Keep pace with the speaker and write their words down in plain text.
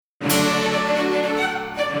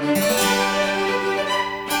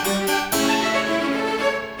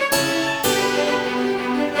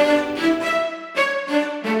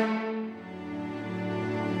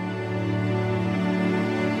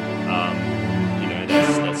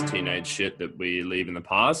just teenage shit that we leave in the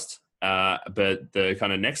past. But the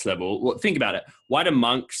kind of next level, well, think about it. Why do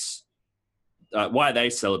monks, why are they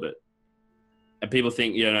celibate? And people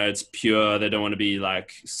think, it's pure. They don't want to be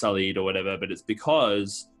like sullied or whatever, but it's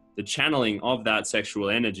because the channeling of that sexual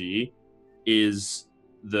energy is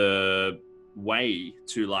the way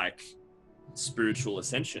to like spiritual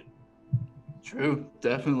ascension. True,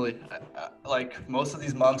 definitely. Like most of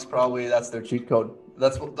these monks, probably that's their cheat code.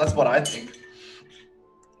 That's what I think.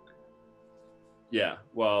 Yeah,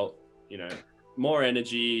 well, more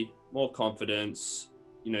energy, more confidence.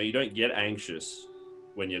 You don't get anxious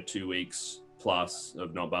when you're 2 weeks plus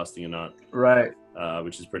of not busting a nut, Right.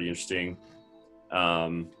 which is pretty interesting.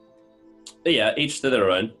 But yeah, each to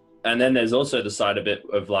their own. And then there's also the side of it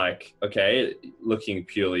of like, okay, looking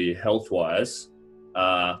purely health-wise,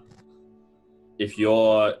 if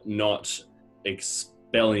you're not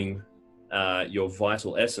expelling your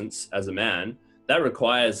vital essence as a man, that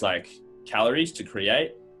requires like calories to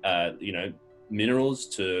create, minerals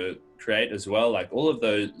to create as well, like all of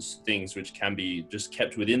those things which can be just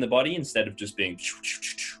kept within the body instead of just being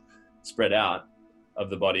spread out of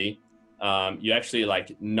the body. You actually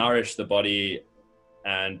like nourish the body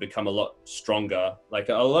and become a lot stronger. Like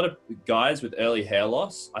a lot of guys with early hair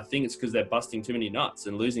loss, I think it's because they're busting too many nuts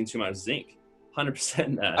and losing too much zinc.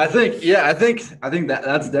 100% that. I think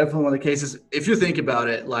that's definitely one of the cases. If you think about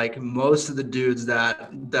it, like most of the dudes that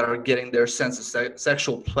are getting their sense of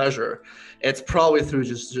sexual pleasure, it's probably through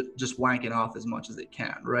just wanking off as much as they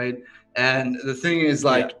can, right? And the thing is,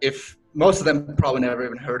 like, if most of them probably never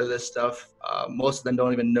even heard of this stuff, most of them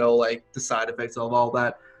don't even know like the side effects of all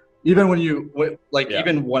that. Even when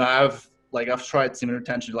even when I've tried semen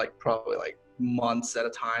retention like probably like months at a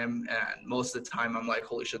time, and most of the time I'm like,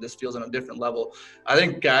 holy shit, this feels on a different level. I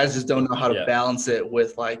think guys just don't know how to balance it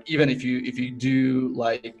with like, even if you do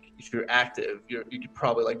like, if you're active, you could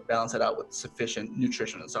probably like balance it out with sufficient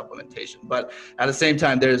nutrition and supplementation. But at the same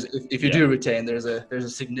time, if you do retain, there's a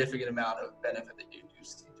significant amount of benefit that you do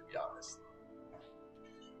see, to be honest.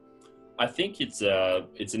 I think it's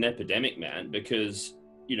an epidemic, man, because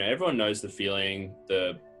everyone knows the feeling,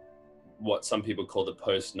 what some people call the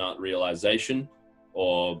post-nut realization,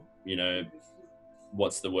 or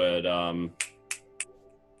what's the word,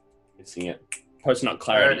 missing it, post-nut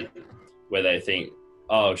clarity, where they think,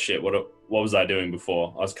 oh shit, what was I doing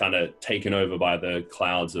before? I was kind of taken over by the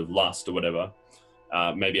clouds of lust or whatever.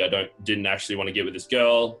 Maybe I didn't actually want to get with this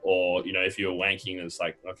girl, or if you were wanking, it's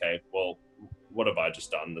like, okay, well, what have I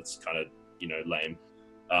just done that's kind of lame.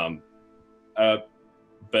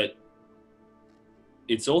 But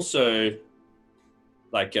it's also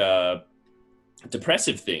like a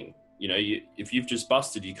depressive thing. If you've just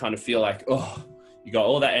busted, you kind of feel like, oh, you got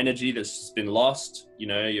all that energy that's just been lost.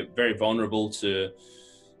 You're very vulnerable to,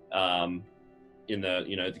 in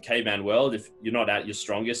the caveman world, if you're not at your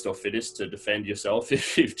strongest or fittest to defend yourself,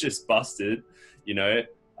 if you've just busted,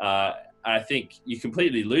 I think you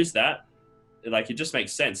completely lose that. Like, it just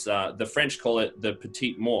makes sense. The French call it the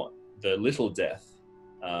petite mort, the little death,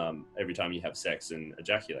 every time you have sex and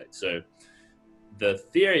ejaculate. So the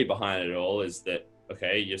theory behind it all is that,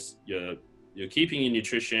 okay, you're keeping your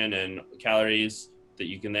nutrition and calories that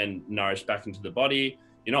you can then nourish back into the body.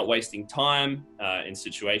 You're not wasting time in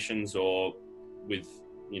situations or with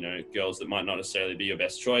girls that might not necessarily be your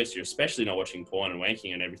best choice. You're especially not watching porn and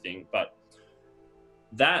wanking and everything. But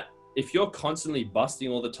that, if you're constantly busting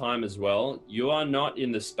all the time as well, you are not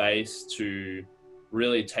in the space to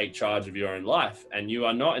really take charge of your own life, and you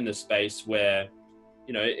are not in the space where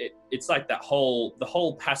it's like the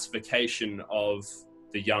whole pacification of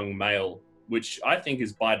the young male, which I think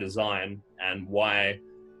is by design, and why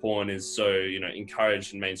porn is so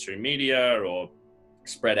encouraged in mainstream media or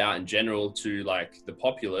spread out in general to like the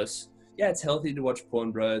populace. Yeah, it's healthy to watch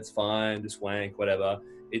porn, bro, it's fine, just wank, whatever.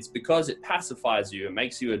 It's because it pacifies you. It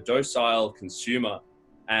makes you a docile consumer.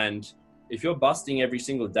 And if you're busting every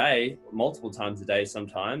single day, multiple times a day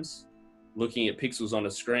sometimes, looking at pixels on a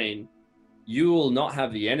screen, you will not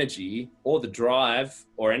have the energy or the drive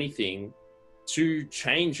or anything to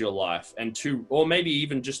change your life, and or maybe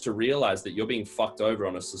even just to realize that you're being fucked over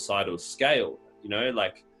on a societal scale.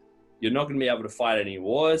 Like, you're not going to be able to fight any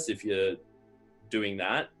wars if you're doing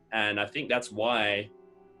that. And I think that's why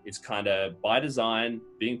it's kind of by design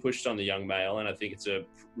being pushed on the young male. And I think it's a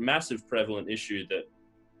massive prevalent issue that,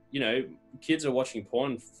 kids are watching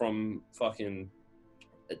porn from fucking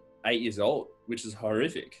 8 years old, which is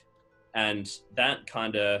horrific. And that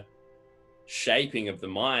kind of shaping of the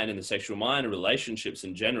mind and the sexual mind and relationships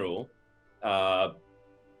in general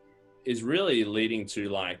is really leading to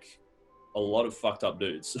like a lot of fucked up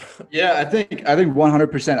dudes. Yeah, I think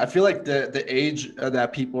 100%. I feel like the age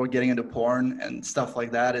that people are getting into porn and stuff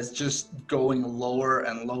like that is just going lower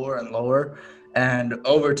and lower and lower. And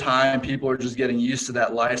over time, people are just getting used to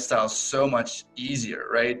that lifestyle so much easier,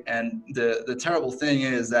 right? And the terrible thing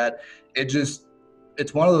is that it's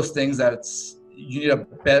one of those things that you need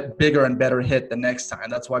a bigger and better hit the next time.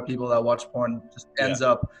 That's why people that watch porn just ends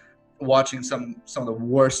up watching some of the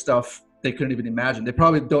worst stuff they couldn't even imagine. They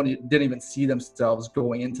probably didn't even see themselves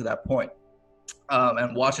going into that point,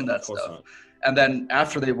 and watching that stuff. Not. And then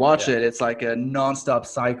after they watch it, it's like a nonstop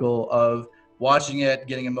cycle of watching it,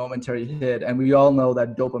 getting a momentary hit. And we all know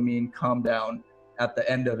that dopamine calm down at the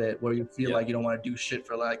end of it, where you feel like you don't want to do shit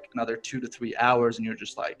for like another 2 to 3 hours, and you're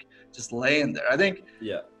just laying there. I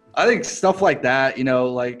think stuff like that,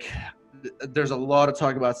 like there's a lot of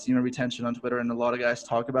talk about semen retention on Twitter, and a lot of guys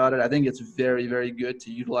talk about it. I think it's very, very good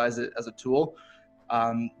to utilize it as a tool.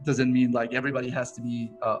 Doesn't mean like everybody has to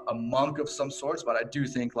be a monk of some sorts, but I do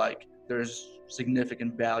think like there's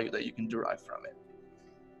significant value that you can derive from it.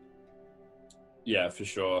 Yeah, for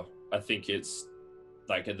sure. I think it's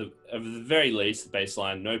like at the very least, the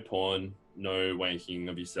baseline, no porn, no wanking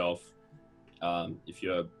of yourself. If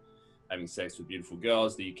you're having sex with beautiful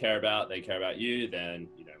girls that you care about, they care about you, then,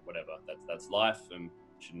 whatever, that's life, and you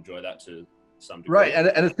should enjoy that to some degree. Right.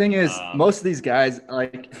 And the thing is, most of these guys,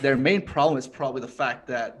 like, their main problem is probably the fact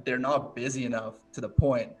that they're not busy enough to the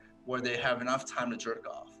point where they have enough time to jerk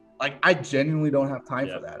off. Like, I genuinely don't have time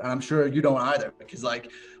for that. And I'm sure you don't either, because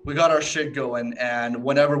like we got our shit going, and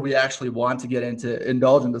whenever we actually want to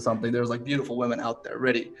indulge into something, there's like beautiful women out there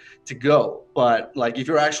ready to go. But like, if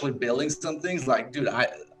you're actually building some things, like, dude,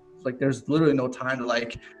 there's literally no time to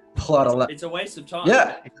like pull out it's a waste of time.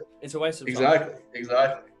 Yeah. It's a waste of time.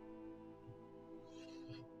 Exactly.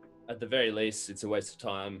 At the very least, it's a waste of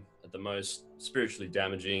time. At the most, spiritually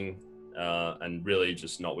damaging, and really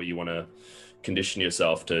just not what you want to condition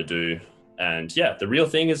yourself to do. And yeah, the real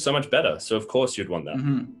thing is so much better. So of course you'd want that.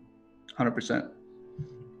 100%.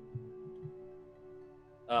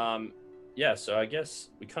 Yeah, so I guess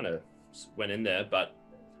we kind of went in there, but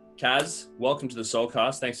Kaz, welcome to the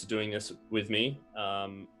Soulcast. Thanks for doing this with me. I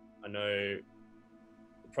know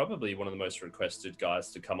probably one of the most requested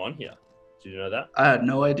guys to come on here. Did you know that? I had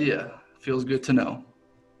no idea. Feels good to know.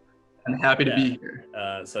 I'm happy to be here.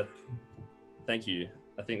 So thank you.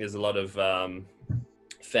 I think there's a lot of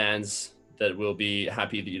fans that will be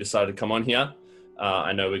happy that you decided to come on here.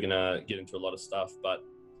 I know we're going to get into a lot of stuff, but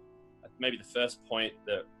maybe the first point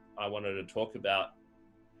that I wanted to talk about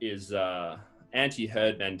is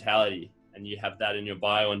anti-herd mentality, and you have that in your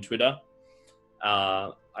bio on Twitter.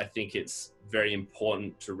 I think it's very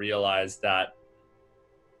important to realize that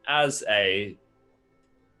as a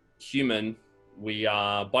human, we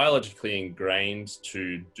are biologically ingrained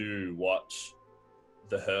to do what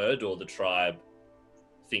the herd or the tribe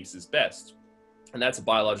thinks is best. And that's a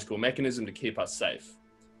biological mechanism to keep us safe.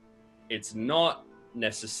 It's not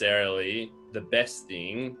necessarily the best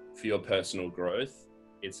thing for your personal growth.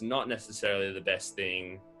 It's not necessarily the best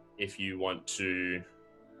thing if you want to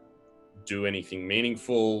do anything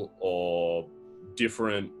meaningful or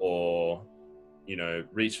different or,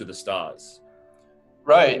 reach for the stars.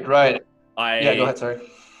 Right. Yeah, go ahead, sorry.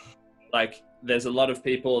 Like, there's a lot of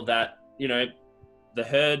people that, the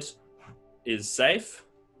herd is safe.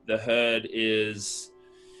 The herd is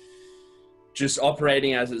just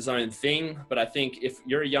operating as its own thing. But I think if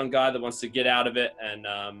you're a young guy that wants to get out of it and,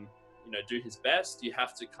 do his best, you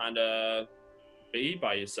have to kind of be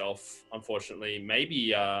by yourself, unfortunately.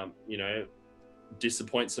 Maybe,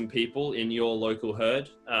 disappoint some people in your local herd,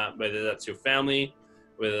 whether that's your family,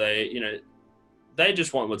 whether they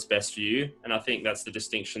just want what's best for you. And I think that's the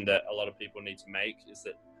distinction that a lot of people need to make, is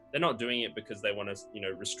that they're not doing it because they want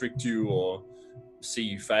to, restrict you or see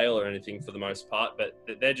you fail or anything, for the most part, but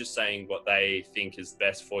they're just saying what they think is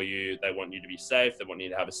best for you. They want you to be safe. They want you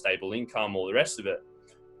to have a stable income, all the rest of it.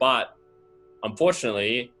 But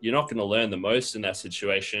unfortunately, you're not going to learn the most in that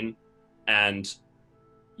situation. And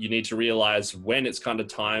you need to realize when it's kind of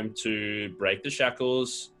time to break the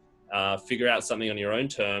shackles, figure out something on your own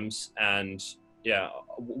terms. And yeah,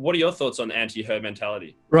 what are your thoughts on anti-herd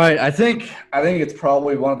mentality? Right. I think it's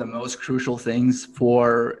probably one of the most crucial things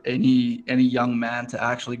for any young man to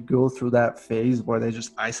actually go through that phase where they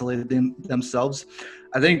just isolate themselves.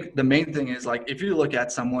 I think the main thing is, like, if you look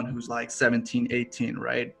at someone who's like 17, 18,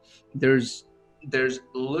 right? There's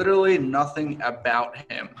literally nothing about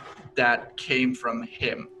him that came from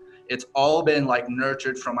him. It's all been like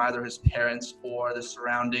nurtured from either his parents or the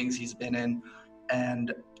surroundings he's been in,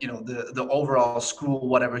 and the overall school,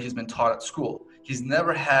 whatever he's been taught at school. he's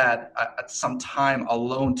never had some time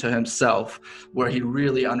alone to himself where he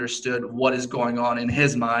really understood what is going on in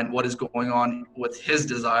his mind, what is going on with his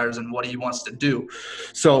desires and what he wants to do.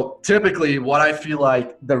 So typically what I feel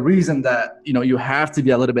like the reason that, you have to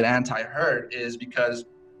be a little bit anti-herd is because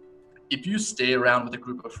if you stay around with a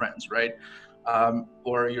group of friends, right?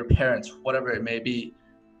 Or your parents, whatever it may be,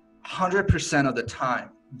 100% of the time,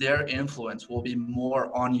 their influence will be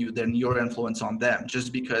more on you than your influence on them,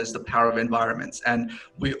 just because the power of environments. And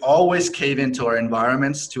we always cave into our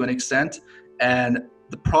environments to an extent. And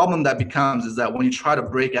the problem that becomes is that when you try to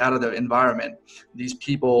break out of the environment, these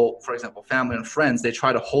people, for example, family and friends, they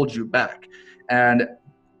try to hold you back. And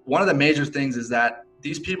one of the major things is that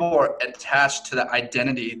these people are attached to the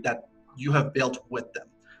identity that you have built with them.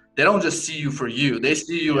 They don't just see you for you. They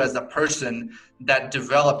see you as the person that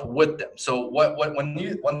developed with them. So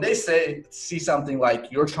when they see something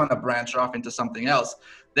like you're trying to branch off into something else,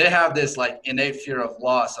 they have this like innate fear of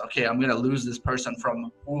loss. Okay, I'm going to lose this person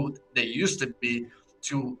from who they used to be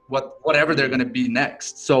to whatever they're going to be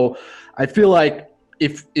next. So I feel like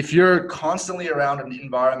if you're constantly around an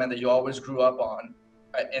environment that you always grew up on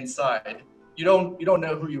inside, you don't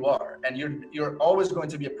know who you are, and you're always going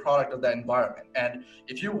to be a product of that environment. And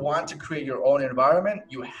if you want to create your own environment,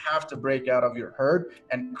 you have to break out of your herd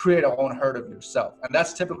and create a own herd of yourself. And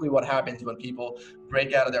that's typically what happens when people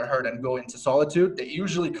break out of their herd and go into solitude. They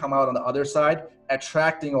usually come out on the other side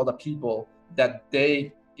attracting all the people that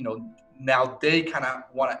they now they kind of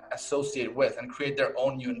want to associate with and create their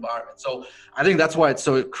own new environment. So I think that's why it's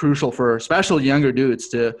so crucial for especially younger dudes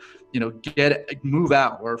to move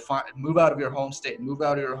out or move out of your home state, move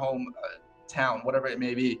out of your home town, whatever it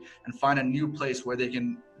may be, and find a new place where they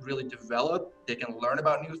can really develop, they can learn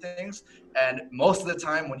about new things. And most of the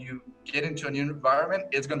time when you get into a new environment,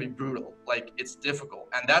 it's going to be brutal. Like, it's difficult.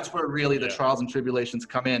 And that's where really the trials and tribulations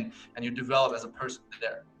come in, and you develop as a person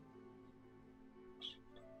there.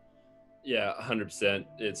 Yeah, 100%.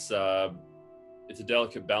 It's a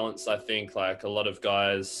delicate balance. I think like a lot of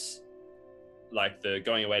guys, like the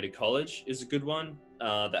going away to college is a good one.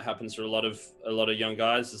 That happens for a lot of young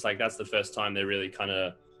guys. It's like that's the first time they really kind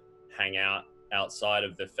of hang out outside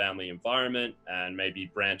of the family environment and maybe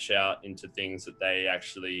branch out into things that they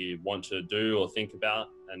actually want to do or think about,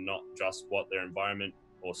 and not just what their environment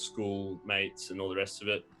or school mates and all the rest of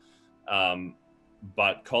it.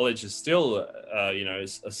 But college is still,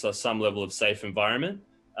 some level of safe environment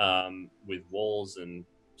with walls and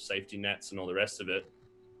safety nets and all the rest of it.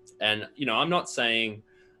 And, I'm not saying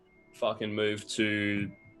fucking move to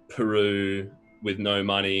Peru with no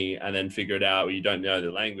money and then figure it out where you don't know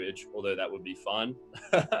the language, although that would be fun.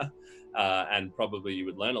 And probably you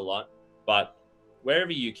would learn a lot. But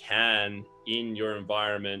wherever you can in your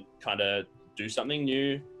environment, kind of do something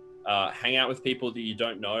new, hang out with people that you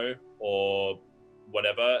don't know or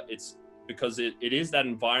whatever. It's because it is that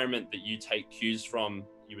environment that you take cues from.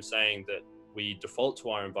 You were saying that we default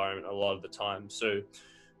to our environment a lot of the time. So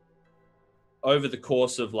over the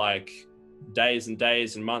course of like days and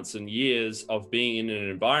days and months and years of being in an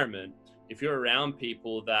environment, if you're around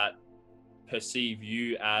people that perceive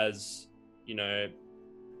you as,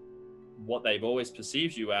 what they've always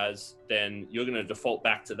perceived you as, then you're going to default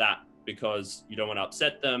back to that because you don't want to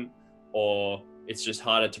upset them, or it's just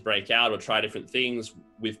harder to break out or try different things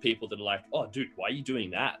with people that are like, oh, dude, why are you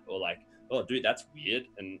doing that? Or like, oh, dude, that's weird.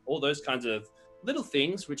 And all those kinds of little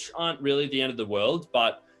things, which aren't really the end of the world.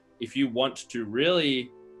 But if you want to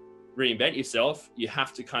really reinvent yourself, you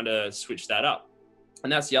have to kind of switch that up.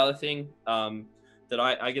 And that's the other thing that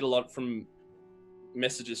I get a lot from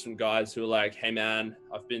messages from guys who are like, hey, man,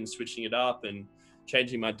 I've been switching it up and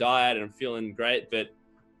changing my diet and I'm feeling great,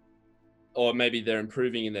 or maybe they're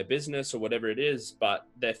improving in their business or whatever it is, but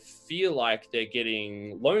they feel like they're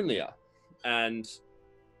getting lonelier. And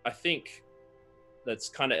I think that's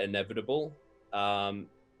kind of inevitable.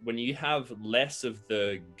 When you have less of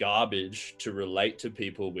the garbage to relate to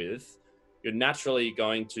people with, you're naturally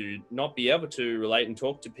going to not be able to relate and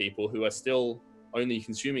talk to people who are still only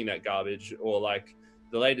consuming that garbage, or like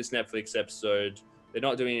the latest Netflix episode, they're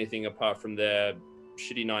not doing anything apart from their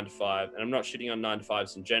shitty 9-to-5. And I'm not shitting on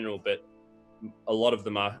 9-to-5s in general, but a lot of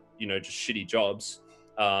them are, just shitty jobs.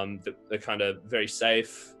 They're kind of very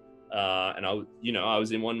safe. And I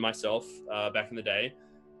was in one myself back in the day.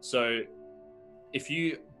 So if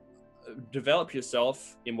you develop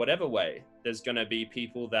yourself in whatever way, there's going to be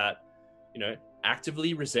people that,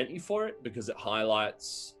 actively resent you for it because it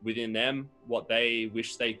highlights within them what they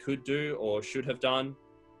wish they could do or should have done,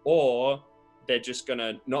 or they're just going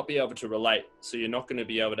to not be able to relate. So you're not going to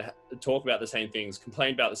be able to talk about the same things,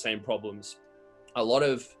 complain about the same problems. A lot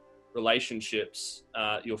of relationships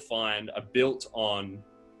you'll find are built on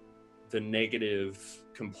the negative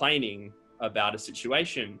complaining about a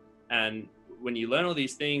situation. And when you learn all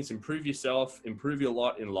these things, improve yourself, improve your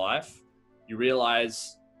lot in life, you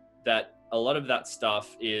realize that a lot of that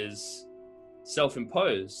stuff is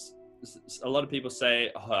self-imposed. A lot of people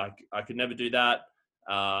say, oh, I could never do that.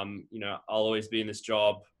 I'll always be in this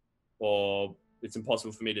job, or it's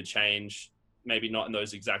impossible for me to change. Maybe not in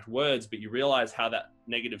those exact words, but you realize how that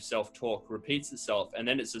negative self-talk repeats itself, and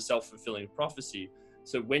then it's a self-fulfilling prophecy.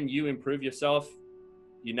 So when you improve yourself,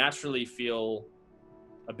 you naturally feel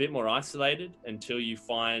a bit more isolated until you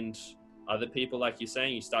find other people, like you're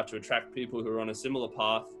saying. You start to attract people who are on a similar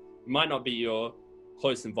path. It might not be your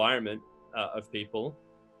close environment of people,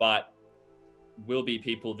 but will be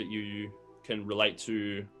people that you can relate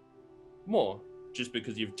to more just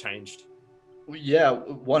because you've changed. Yeah,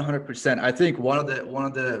 100%. I think one of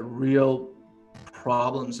the real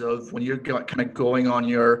problems of when you're kind of going on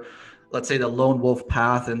your, let's say, the lone wolf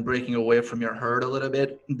path and breaking away from your herd a little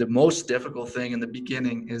bit, the most difficult thing in the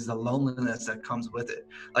beginning is the loneliness that comes with it.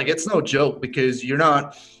 Like, it's no joke, because you're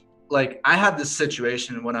not, like, I had this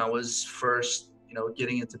situation when I was first,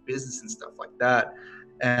 getting into business and stuff like that.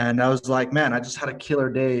 And I was like, man, I just had a killer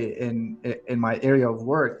day in my area of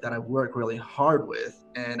work that I work really hard with,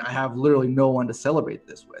 and I have literally no one to celebrate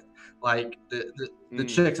this with. Like, the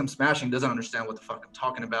chicks I'm smashing doesn't understand what the fuck I'm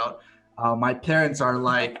talking about. My parents are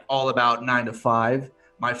like all about 9 to 5.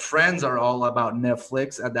 My friends are all about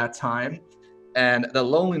Netflix at that time, and the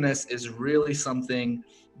loneliness is really something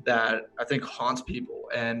that I think haunts people.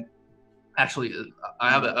 And actually,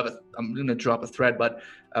 I'm going to drop a thread, but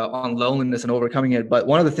on loneliness and overcoming it. But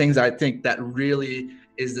one of the things I think that really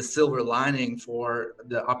is the silver lining for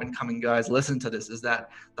the up and coming guys listen to this is that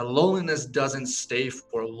the loneliness doesn't stay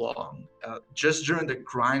for long. Just during the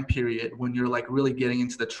grind period, when you're like really getting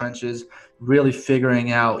into the trenches, really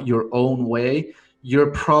figuring out your own way,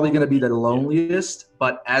 you're probably going to be the loneliest.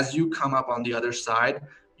 But as you come up on the other side,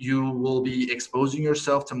 you will be exposing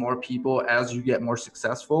yourself to more people as you get more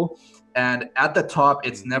successful. And at the top,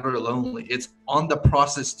 it's never lonely. It's on the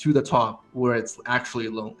process to the top where it's actually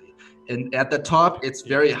lonely. And at the top, it's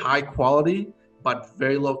very high quality, but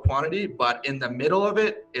very low quantity. But in the middle of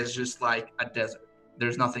it is just like a desert.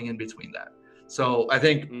 There's nothing in between that. So I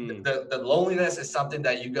think the loneliness is something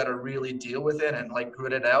that you got to really deal with it and like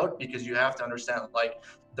grit it out, because you have to understand like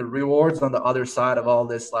the rewards on the other side of all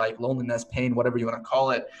this, like loneliness, pain, whatever you want to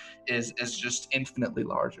call it, is just infinitely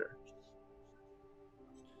larger.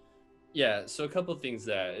 Yeah, so a couple of things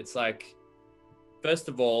there. It's like, first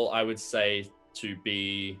of all, I would say to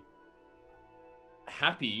be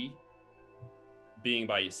happy being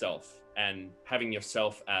by yourself and having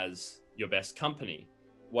yourself as your best company.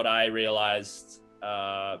 What I realized,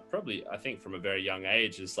 probably, I think from a very young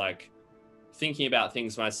age, is like thinking about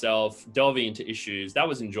things myself, delving into issues. That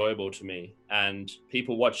was enjoyable to me. And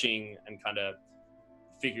people watching and kind of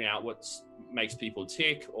figuring out what makes people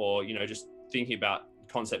tick, or, just thinking about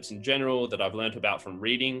concepts in general that I've learned about from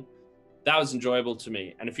reading, that was enjoyable to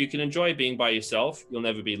me. And if you can enjoy being by yourself, you'll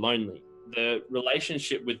never be lonely. The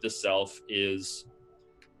relationship with the self is,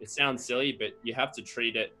 it sounds silly, but you have to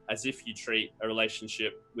treat it as if you treat a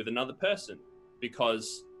relationship with another person,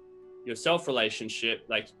 because your self relationship,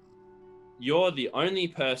 like, you're the only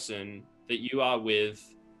person that you are with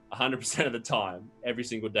 100% of the time, every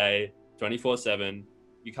single day, 24/7.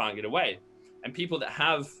 You can't get away. And people that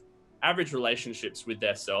have average relationships with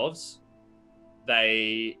themselves,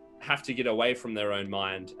 they have to get away from their own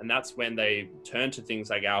mind. And that's when they turn to things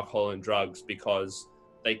like alcohol and drugs, because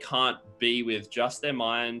they can't be with just their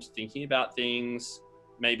mind thinking about things.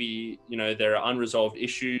 Maybe, there are unresolved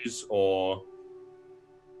issues or,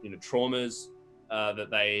 traumas that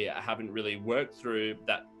they haven't really worked through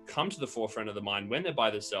that come to the forefront of the mind when they're by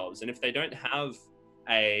themselves. And if they don't have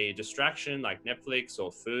a distraction like Netflix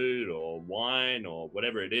or food or wine or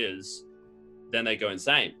whatever it is, then they go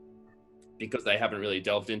insane because they haven't really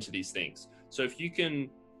delved into these things. So if you can,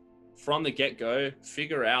 from the get-go,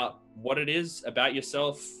 figure out what it is about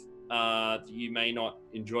yourself that you may not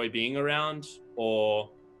enjoy being around, or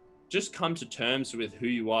just come to terms with who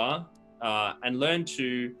you are and learn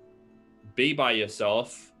to be by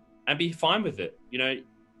yourself and be fine with it.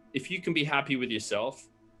 If you can be happy with yourself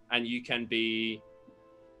and you can be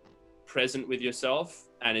present with yourself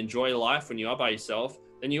and enjoy life when you are by yourself,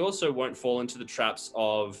 then you also won't fall into the traps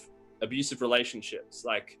of abusive relationships.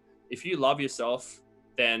 Like, if you love yourself,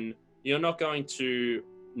 then you're not going to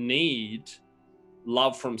need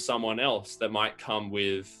love from someone else that might come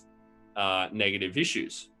with negative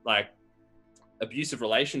issues. Like, abusive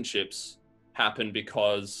relationships happen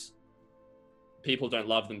because people don't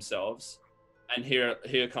love themselves. And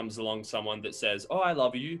here comes along someone that says, oh, I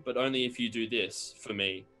love you, but only if you do this for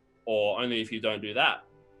me, or only if you don't do that.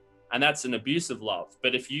 And that's an abusive love.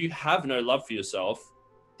 But if you have no love for yourself,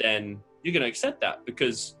 then you're going to accept that,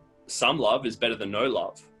 because some love is better than no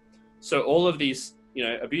love. So all of these,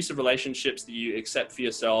 abusive relationships that you accept for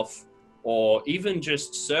yourself, or even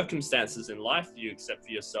just circumstances in life that you accept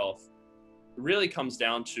for yourself, really comes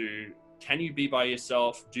down to, can you be by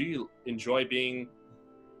yourself? Do you enjoy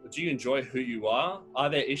who you are? Are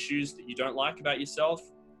there issues that you don't like about yourself?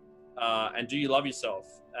 And do you love yourself?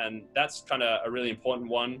 And that's kind of a really important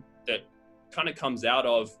one that kind of comes out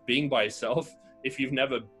of being by yourself. If you've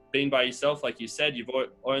never been by yourself, like you said, you've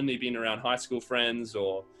only been around high school friends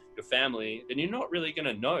or your family, then you're not really going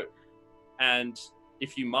to know. And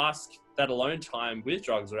if you mask that alone time with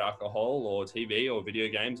drugs or alcohol or TV or video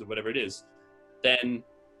games or whatever it is, then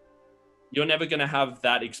you're never going to have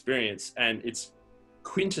that experience. And it's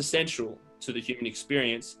quintessential to the human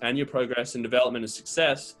experience and your progress and development and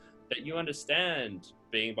success that you understand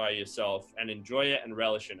being by yourself and enjoy it and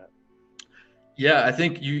relish in it. Yeah, I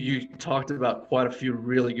think you talked about quite a few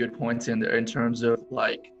really good points in there in terms of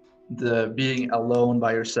like the being alone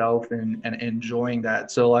by yourself and enjoying that.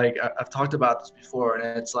 So like I've talked about this before,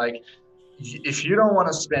 and it's like, if you don't want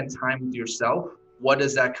to spend time with yourself, what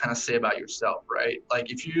does that kind of say about yourself, right?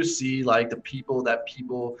 Like if you see like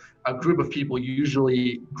a group of people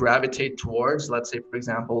usually gravitate towards, let's say for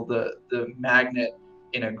example, the magnet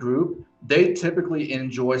in a group, they typically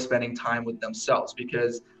enjoy spending time with themselves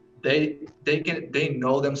because they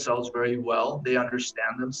know themselves very well. They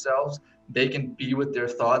understand themselves. They can be with their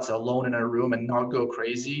thoughts alone in a room and not go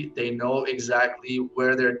crazy. They know exactly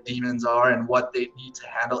where their demons are and what they need to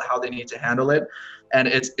handle, how they need to handle it. And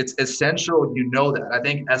it's essential, that. I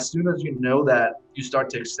think as soon as you know that, you start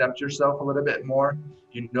to accept yourself a little bit more.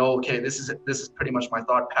 Okay, this is pretty much my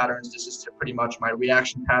thought patterns. This is pretty much my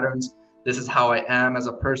reaction patterns. This is how I am as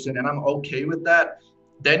a person, and I'm okay with that.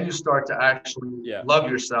 Then you start to actually love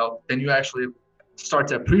yourself. Then you actually start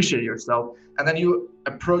to appreciate yourself, and then you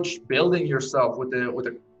approach building yourself with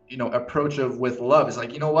a approach with love. It's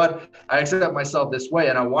like, what, I accept myself this way,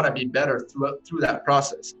 and I want to be better through that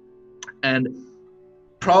process. And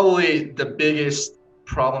probably the biggest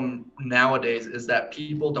problem nowadays is that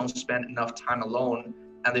people don't spend enough time alone,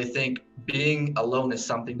 and they think being alone is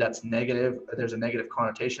something that's negative. There's a negative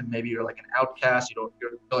connotation. Maybe you're like an outcast.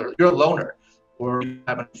 You're a loner, or you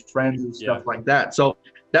have friends and stuff like that. So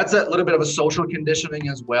that's a little bit of a social conditioning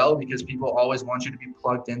as well, because people always want you to be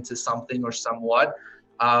plugged into something or somewhat.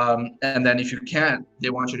 And then if you can't,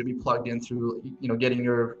 they want you to be plugged in through, getting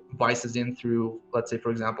your vices in through, let's say,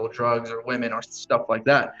 for example, drugs or women or stuff like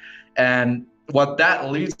that. And what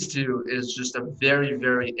that leads to is just a very,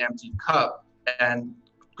 very empty cup, and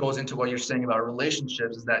goes into what you're saying about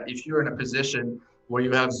relationships, is that if you're in a position where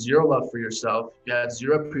you have zero love for yourself, you have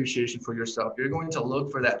zero appreciation for yourself, you're going to look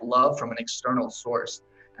for that love from an external source.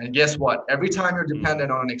 And guess what? Every time you're dependent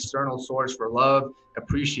on an external source for love,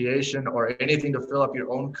 appreciation, or anything to fill up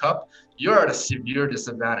your own cup, you're at a severe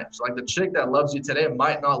disadvantage. Like the chick that loves you today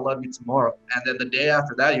might not love you tomorrow. And then the day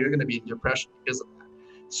after that, you're going to be in depression because of that.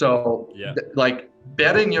 So like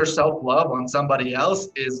betting your self-love on somebody else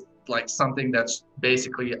is like something that's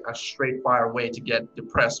basically a straight fire way to get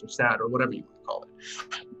depressed or sad or whatever you want to call it.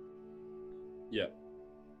 Yeah.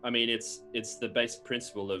 I mean, it's the basic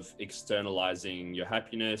principle of externalizing your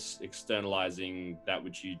happiness, externalizing that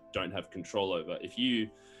which you don't have control over. If you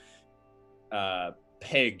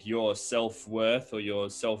peg your self-worth or your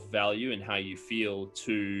self-value and how you feel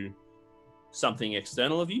to something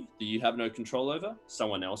external of you that you have no control over,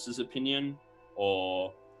 someone else's opinion,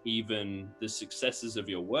 or even the successes of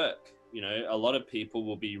your work. A lot of people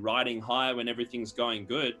will be riding high when everything's going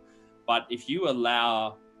good, but if you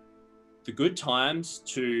allow the good times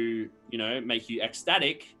to, make you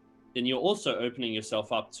ecstatic, then you're also opening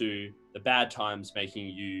yourself up to the bad times making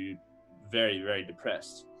you very, very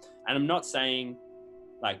depressed. And I'm not saying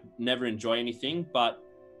like never enjoy anything, but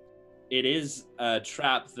it is a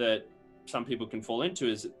trap that some people can fall into,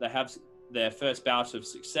 is they have their first bout of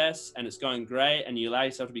success and it's going great and you allow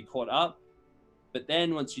yourself to be caught up. But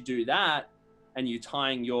then once you do that and you're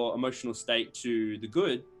tying your emotional state to the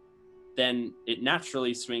good, then it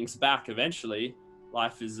naturally swings back eventually.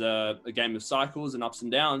 Life is a game of cycles and ups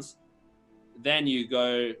and downs. Then you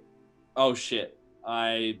go, oh shit,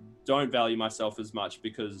 I don't value myself as much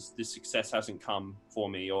because this success hasn't come for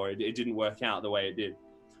me, or it didn't work out the way it did.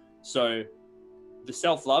 So the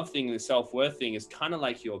self-love thing and the self-worth thing is kind of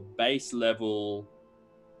like your base level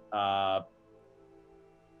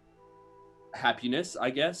happiness, I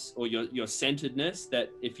guess, or your centeredness, that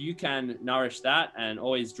if you can nourish that and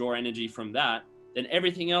always draw energy from that, then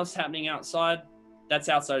everything else happening outside, that's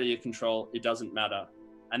outside of your control. It doesn't matter.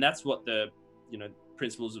 And that's what the,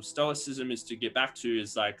 principles of stoicism is to get back to,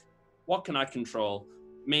 is like, what can I control?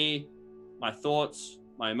 Me, my thoughts,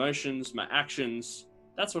 my emotions, my actions.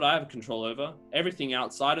 That's what I have control over. Everything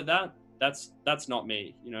outside of that, that's not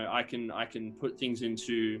me. I can put things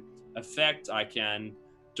into effect. I can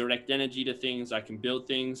direct energy to things. I can build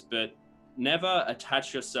things, but never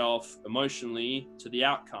attach yourself emotionally to the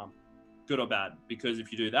outcome, good or bad. Because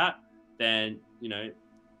if you do that, then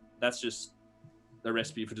that's just the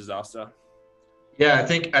recipe for disaster. Yeah, I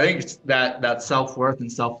think it's that self-worth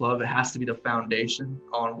and self-love, it has to be the foundation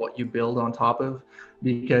on what you build on top of,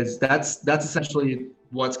 because that's essentially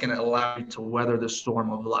what's going to allow you to weather the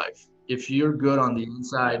storm of life. If you're good on the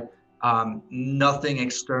inside, nothing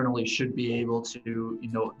externally should be able to,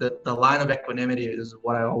 the line of equanimity is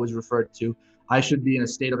what I always refer to. I should be in a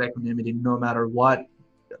state of equanimity no matter what.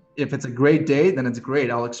 If it's a great day, then it's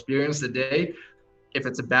great. I'll experience the day. If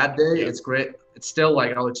it's a bad day, Yeah. it's great. It's still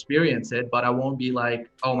like I'll experience it, but I won't be like,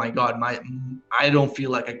 oh my God, I don't feel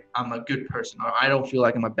like I'm a good person, or I don't feel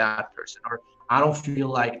like I'm a bad person, or I don't feel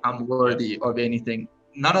like I'm worthy of anything.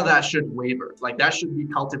 None of that should waver. Like that should be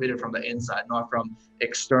cultivated from the inside, not from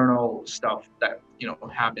external stuff that,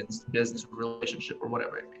 happens, business, relationship, or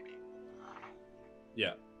whatever it may be.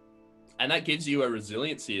 Yeah. And that gives you a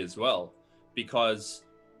resiliency as well, because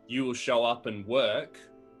you will show up and work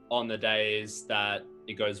on the days that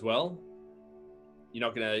it goes well. You're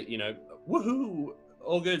not going to, woohoo,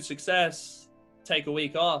 all good, success, take a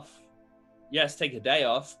week off. Yes, take a day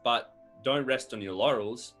off, but don't rest on your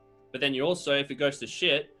laurels. But then you also, if it goes to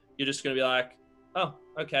shit, you're just going to be like, oh,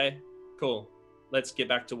 okay, cool. Let's get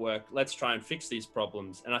back to work. Let's try and fix these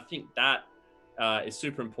problems. And I think that is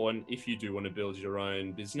super important if you do want to build your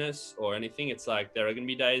own business or anything. It's like, there are going to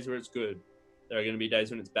be days where it's good. There are going to be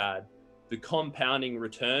days when it's bad. The compounding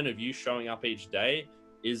return of you showing up each day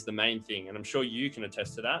is the main thing. And I'm sure you can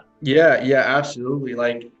attest to that. Yeah, absolutely.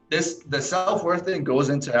 Like the self-worth thing goes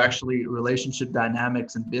into actually relationship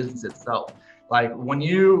dynamics and business itself. Like when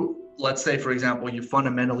you, let's say, for example, you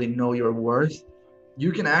fundamentally know your worth,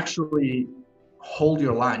 you can actually hold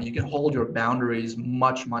your line. You can hold your boundaries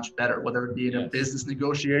much, much better, whether it be in a business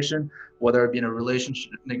negotiation, whether it be in a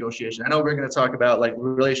relationship negotiation. I know we're going to talk about like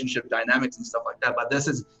relationship dynamics and stuff like that, but this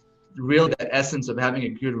is really the essence of having a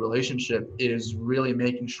good relationship, is really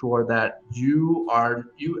making sure that you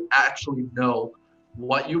actually know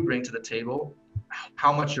what you bring to the table,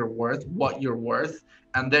 how much you're worth, what you're worth,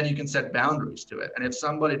 and then you can set boundaries to it. And if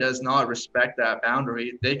somebody does not respect that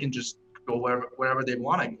boundary, they can just go wherever they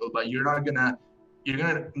want to go, but you're not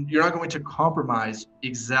going to compromise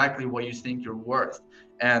exactly what you think you're worth.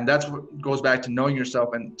 And that's what goes back to knowing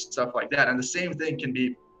yourself and stuff like that. And the same thing can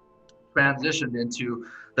be transitioned into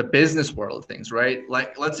the business world of things, right?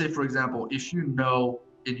 Like, let's say, for example, if you know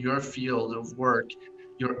in your field of work,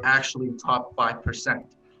 you're actually top 5%.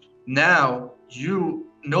 Now you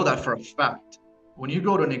know that for a fact. When you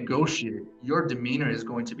go to negotiate, your demeanor is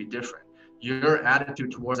going to be different. Your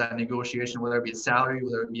attitude towards that negotiation, whether it be a salary,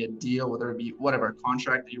 whether it be a deal, whether it be whatever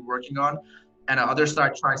contract that you're working on, and the other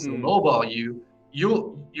side tries to lowball you,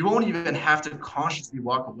 you won't even have to consciously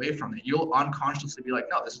walk away from it. You'll unconsciously be like,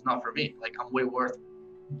 no, this is not for me. Like I'm way worth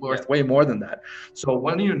way more than that. So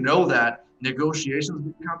when you know that,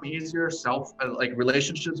 negotiations become easier, like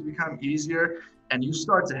relationships become easier, and you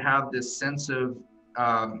start to have this sense of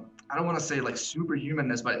I don't want to say like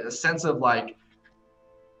superhumanness, but a sense of like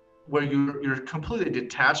where you're completely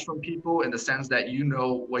detached from people, in the sense that you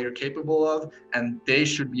know what you're capable of and they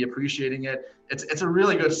should be appreciating it. It's a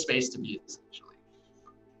really good space to be, essentially.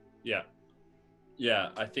 Yeah,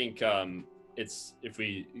 I think it's, if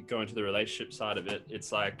we go into the relationship side of it,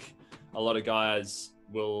 it's like a lot of guys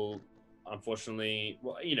will, unfortunately,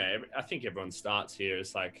 well, I think everyone starts here.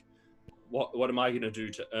 It's like, what am I going to do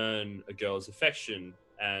to earn a girl's affection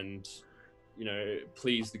and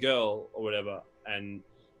please the girl or whatever? And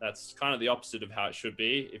that's kind of the opposite of how it should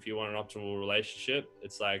be. If you want an optimal relationship,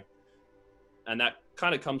 it's like, and that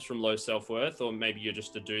kind of comes from low self-worth, or maybe you're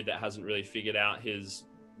just a dude that hasn't really figured out his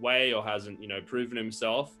way or hasn't proven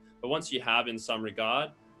himself. But once you have, in some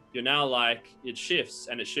regard, you're now like, it shifts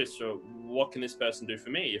to, what can this person do for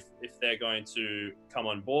me if they're going to come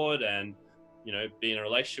on board and be in a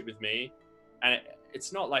relationship with me. And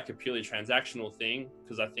it's not like a purely transactional thing,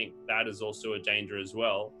 because I think that is also a danger as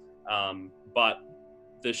well. But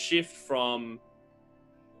the shift from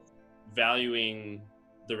valuing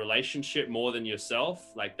the relationship more than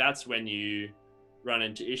yourself, like that's when you run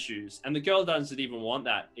into issues. And the girl doesn't even want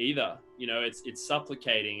that either. You know, it's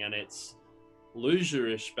supplicating and it's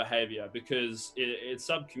loserish behavior, because it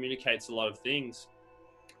subcommunicates a lot of things.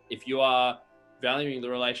 If you are valuing the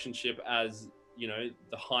relationship as, you know,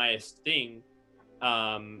 the highest thing,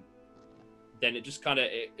 then it just kind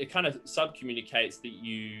of subcommunicates that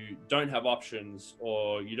you don't have options,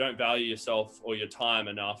 or you don't value yourself or your time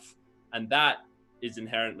enough, and that is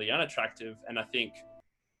inherently unattractive. And I think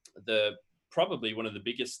probably one of the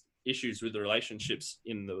biggest issues with the relationships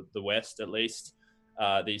in the West, at least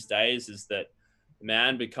these days, is that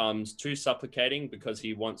man becomes too supplicating because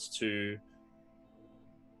he wants to,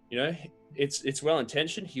 you know, it's well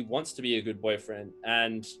intentioned. He wants to be a good boyfriend,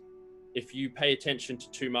 and if you pay attention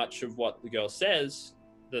to too much of what the girl says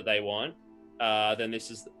that they want, then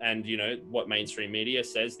this is, and you know what mainstream media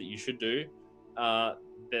says that you should do,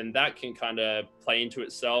 then that can kind of play into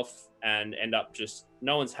itself and end up just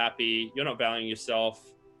no one's happy. You're not valuing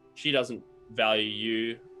yourself. She doesn't value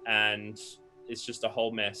you, and it's just a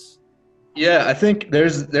whole mess. Yeah, I think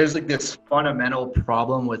there's like this fundamental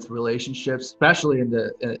problem with relationships, especially in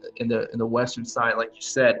the Western side, like you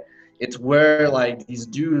said. It's where like these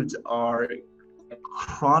dudes are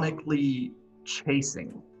chronically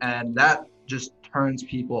chasing, and that just turns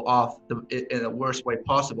people off in the worst way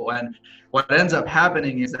possible. And what ends up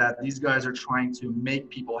happening is that these guys are trying to make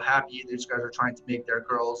people happy. These guys are trying to make their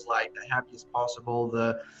girls like the happiest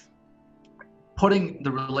possible. Putting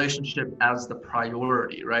the relationship as the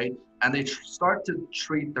priority, right? And they start to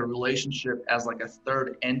treat the relationship as like a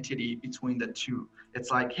third entity between the two. It's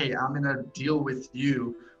like, hey, I'm gonna deal with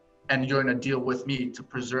you and you're gonna deal with me to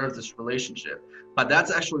preserve this relationship. But that's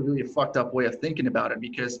actually really a fucked up way of thinking about it,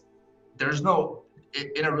 because there's no,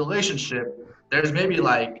 in a relationship, there's maybe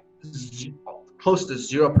like close to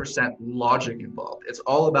 0% logic involved. It's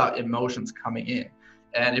all about emotions coming in.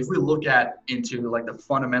 And if we look into like the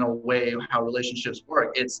fundamental way of how relationships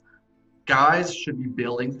work, it's guys should be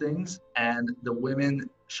building things and the women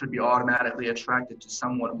should be automatically attracted to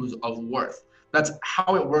someone who's of worth. That's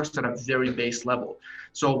how it works at a very base level.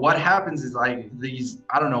 So what happens is like these,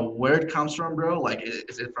 I don't know where it comes from, bro. Like,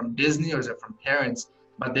 is it from Disney or is it from parents?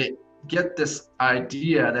 But they get this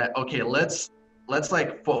idea that, okay, let's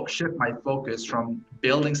like shift my focus from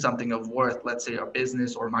building something of worth, let's say a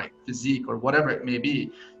business or my physique or whatever it may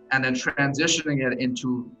be, and then transitioning it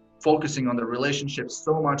into focusing on the relationship,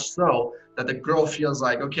 so much so that the girl feels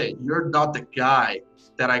like, okay, you're not the guy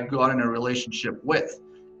that I got in a relationship with.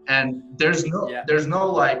 And there's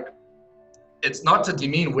no like, it's not to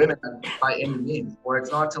demean women by any means, or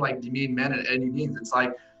it's not to like demean men at any means. It's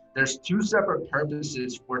like there's two separate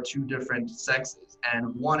purposes for two different sexes.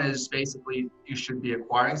 And one is basically you should be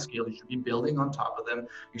acquiring skills, you should be building on top of them,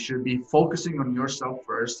 you should be focusing on yourself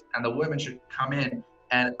first, and the women should come in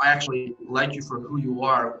and actually like you for who you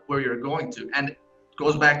are, where you're going to. And it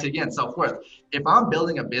goes back to, again, self-worth. If I'm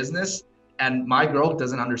building a business and my girl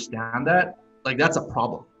doesn't understand that, like that's a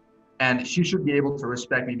problem. And she should be able to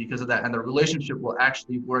respect me because of that. And the relationship will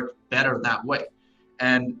actually work better that way.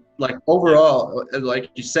 And like overall, like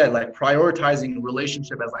you said, like prioritizing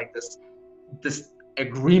relationship as like this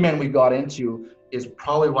agreement we got into is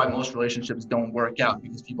probably why most relationships don't work out,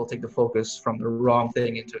 because people take the focus from the wrong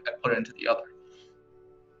thing and put it into the other.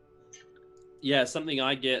 Yeah, something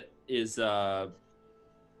I get is from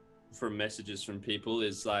messages from people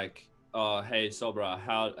is like, oh, hey, Sobra,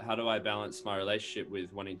 how do I balance my relationship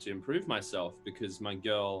with wanting to improve myself? Because my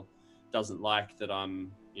girl doesn't like that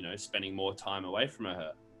I'm, you know, spending more time away from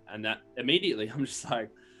her. And that immediately I'm just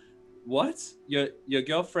like, what? Your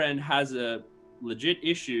girlfriend has a legit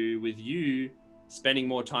issue with you spending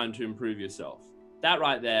more time to improve yourself. That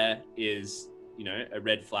right there is, you know, a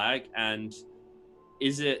red flag. And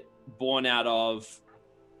is it born out of,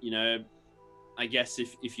 you know, I guess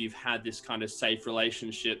if you've had this kind of safe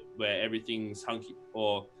relationship where everything's hunky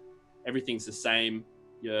or everything's the same,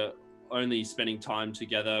 you're only spending time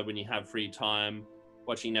together when you have free time,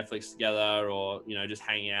 watching Netflix together, or, you know, just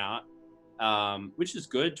hanging out, which is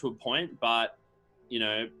good to a point, but, you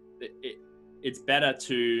know, it's better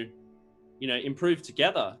to, you know, improve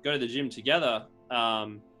together, go to the gym together.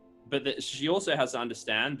 But she also has to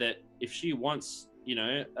understand that if she wants, you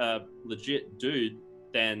know, a legit dude,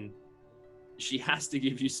 then she has to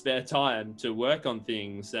give you spare time to work on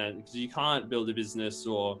things, and because you can't build a business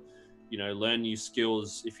or, you know, learn new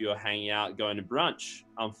skills if you're hanging out, going to brunch.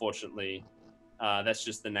 Unfortunately, that's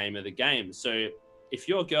just the name of the game. So if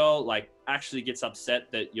your girl like actually gets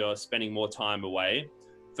upset that you're spending more time away,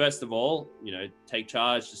 first of all, you know, take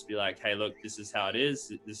charge. Just be like, hey, look, this is how it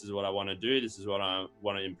is. This is what I want to do. This is what I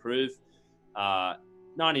want to improve.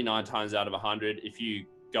 99 times out of 100, if you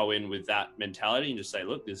go in with that mentality and just say,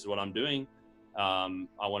 look, this is what I'm doing. I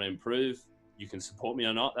want to improve. You can support me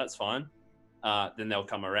or not. That's fine. Then they'll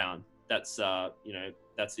come around. That's,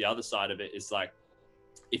 that's the other side of it, is like,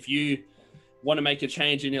 if you want to make a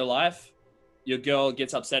change in your life, your girl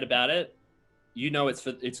gets upset about it,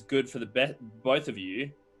 it's good for the both of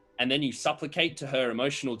you, and then you supplicate to her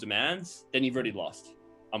emotional demands, then you've already lost,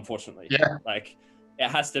 unfortunately. Yeah. Like, it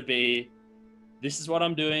has to be, this is what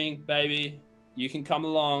I'm doing, baby. You can come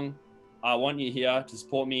along. I want you here to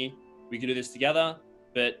support me. We can do this together.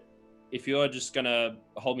 But if you're just going to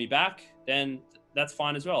hold me back, then that's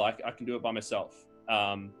fine as well. I can do it by myself.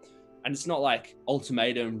 And it's not like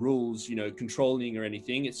ultimatum rules, controlling or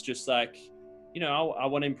anything. It's just like, I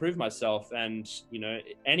want to improve myself. And,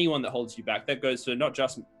 anyone that holds you back, that goes for not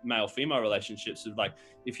just male-female relationships. Of like,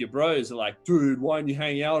 if your bros are like, dude, why aren't you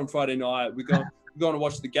hanging out on Friday night? We're going to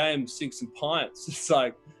watch the game, sink some pints. It's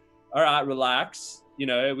like, all right, relax.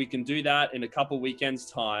 We can do that in a couple weekends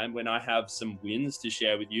time when I have some wins to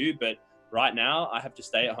share with you. But right now I have to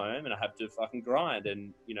stay at home and I have to fucking grind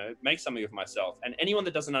and, make something of myself. And anyone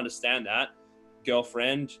that doesn't understand that,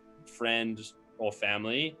 girlfriend, friend, or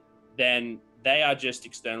family, then they are just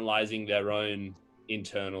externalizing their own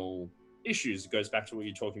internal issues. It goes back to what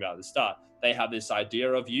you're talking about at the start. They have this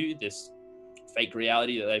idea of you, this fake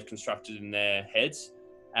reality that they've constructed in their heads.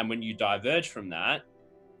 And when you diverge from that,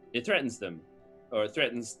 it threatens them, or it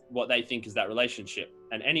threatens what they think is that relationship.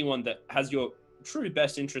 And anyone that has your true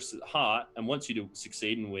best interests at heart and wants you to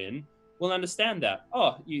succeed and win will understand that.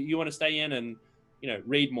 Oh, you want to stay in and,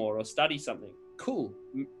 read more or study something. Cool.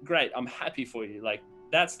 Great. I'm happy for you. Like,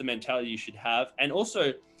 that's the mentality you should have. And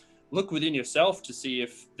also look within yourself to see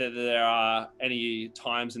if there are any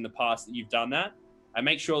times in the past that you've done that, and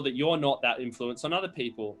make sure that you're not that influence on other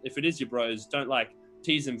people. If it is your bros, don't like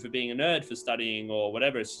tease them for being a nerd for studying or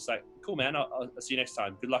whatever. It's just like, cool, man, I'll see you next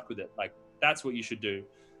time. Good luck with it. Like, that's what you should do.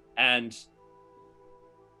 And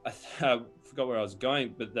I forgot where I was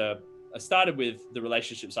going, but I started with the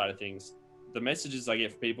relationship side of things. The messages I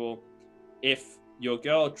get for people, if your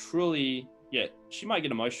girl truly, she might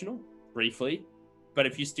get emotional briefly, but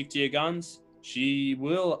if you stick to your guns, she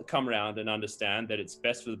will come around and understand that it's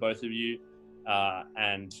best for the both of you,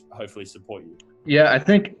 and hopefully support you. Yeah, I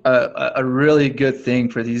think a really good thing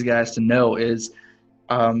for these guys to know is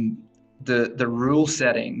the rule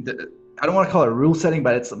setting. I don't want to call it a rule setting,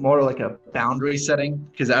 but it's more like a boundary setting,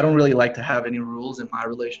 because I don't really like to have any rules in my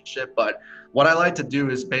relationship. But what I like to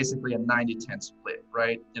do is basically a 90-10 split,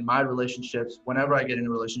 right? In my relationships, whenever I get in a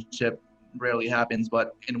relationship, rarely happens,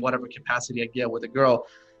 but in whatever capacity I get with a girl,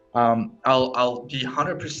 I'll be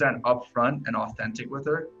 100% upfront and authentic with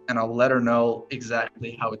her, and I'll let her know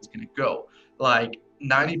exactly how it's going to go. Like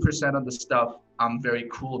 90% of the stuff I'm very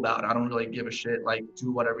cool about. I don't really give a shit. Like,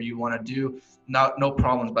 do whatever you want to do. No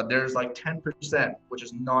problems. But there's like 10%, which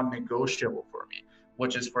is non-negotiable for me,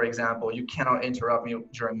 which is, for example, you cannot interrupt me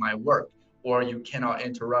during my work, or you cannot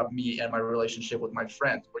interrupt me and my relationship with my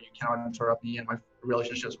friends, or you cannot interrupt me and my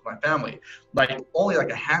relationships with my family. Like, only like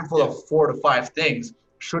a handful of 4 to 5 things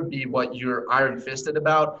should be what you're iron-fisted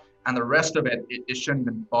about, and the rest of it shouldn't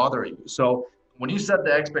even bother you. So when you set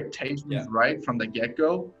the expectations right from the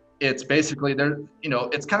get-go, it's basically there.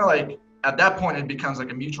 It's kind of like at that point it becomes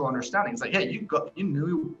like a mutual understanding. It's like, hey, you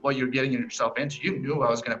knew what you're getting yourself into. You knew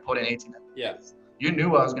I was going to put in 18 hours. Yeah. You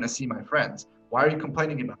knew I was going to see my friends. Why are you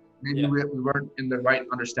complaining about it? Maybe we weren't in the right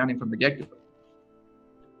understanding from the get-go.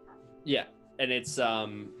 Yeah, and it's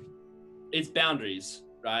boundaries,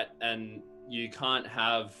 right? And you can't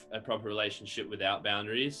have a proper relationship without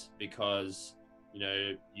boundaries, because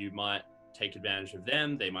you might take advantage of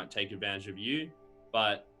them, they might take advantage of you.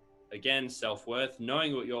 But again, self-worth,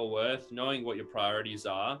 knowing what you're worth, knowing what your priorities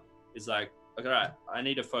are, is like, okay, all right, I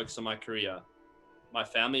need to focus on my career, my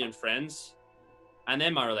family and friends, and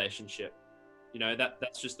then my relationship.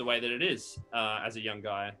 That's just the way that it is as a young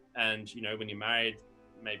guy. And when you're married,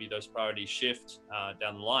 maybe those priorities shift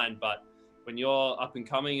down the line. But when you're up and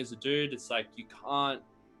coming as a dude, it's like you can't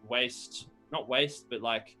but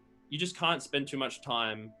like you just can't spend too much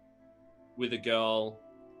time with a girl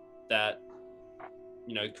that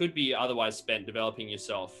could be otherwise spent developing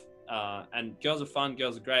yourself. And girls are fun,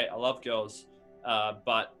 girls are great, I love girls,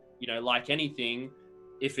 but like anything,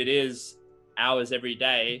 if it is hours every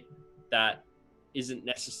day that isn't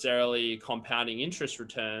necessarily compounding interest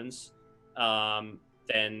returns,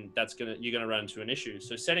 then you're gonna run into an issue.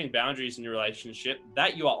 So setting boundaries in your relationship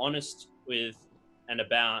that you are honest with and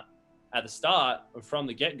about at the start or from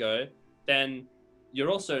the get-go, then you're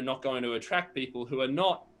also not going to attract people who are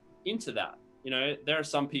not into that. There are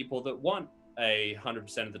some people that want a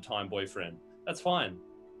 100% of the time boyfriend. That's fine.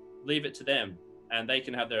 Leave it to them. and they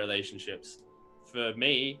can have their relationships. For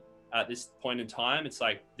me, at this point in time, it's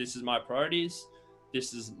like, this is my priorities.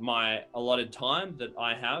 This is my allotted time that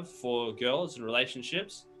I have for girls and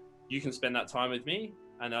relationships. You can spend that time with me,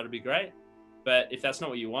 and that'll be great. But if that's not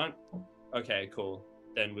what you want, okay, cool.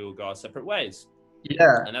 Then we will go our separate ways.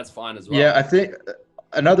 Yeah. And that's fine as well. Yeah, I think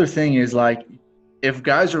another thing is like, if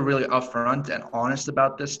guys are really upfront and honest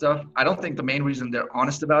about this stuff, I don't think the main reason they're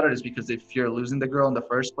honest about it is because they fear losing the girl in the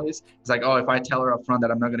first place. It's like, oh, if I tell her upfront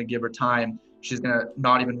that I'm not going to give her time, she's going to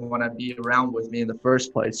not even want to be around with me in the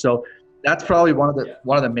first place. So that's probably one of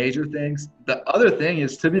the major things. The other thing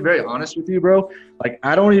is, to be very honest with you, bro, like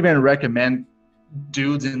I don't even recommend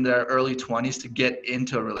dudes in their early 20s to get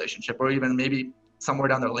into a relationship, or even maybe somewhere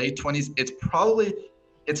down their late 20s.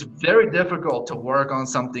 It's very difficult to work on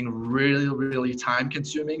something really, really time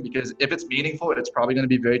consuming, because if it's meaningful, it's probably going to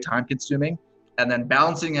be very time consuming. And then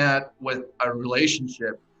balancing it with a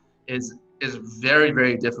relationship is very,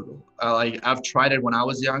 very difficult. Like I've tried it when I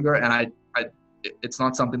was younger, and it's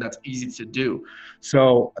not something that's easy to do.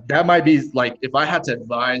 So that might be like, if I had to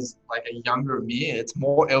advise like a younger me,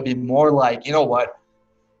 it'll be more like, you know what?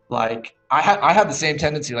 Like I have the same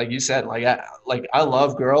tendency, like you said, like I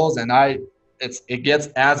love girls, and it gets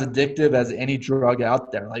as addictive as any drug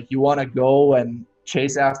out there. Like you want to go and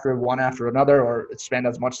chase after one after another, or spend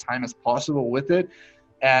as much time as possible with it.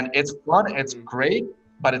 And it's fun, it's great,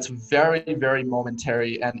 but it's very, very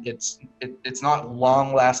momentary, and it's not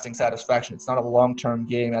long lasting satisfaction. It's not a long-term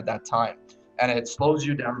game at that time. And it slows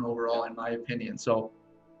you down overall, in my opinion. So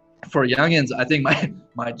for youngins, I think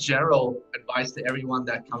my general advice to everyone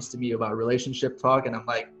that comes to me about relationship talk, and I'm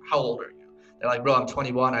like, how old are you? They're like, bro, I'm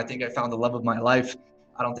 21. I think I found the love of my life.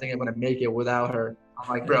 I don't think I'm going to make it without her. I'm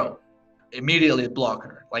like, bro, immediately block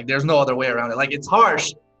her. Like, there's no other way around it. Like, it's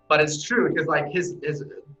harsh, but it's true, because like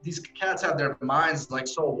these cats have their minds like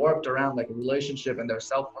so warped around like a relationship, and their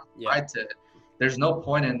self-worth tied to it. There's no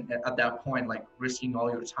point at that point, like risking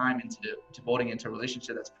all your time into devoting into a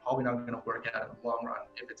relationship that's probably not going to work out in the long run,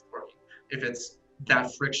 if it's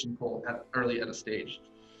that frictionful early at a stage.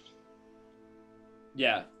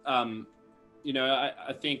 Yeah.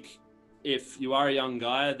 I think if you are a young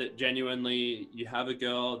guy that genuinely you have a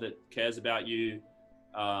girl that cares about you,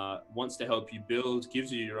 wants to help you build,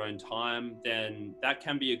 gives you your own time, then that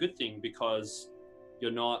can be a good thing, because you're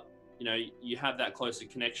not, you have that closer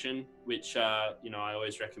connection, which, I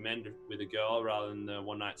always recommend with a girl rather than the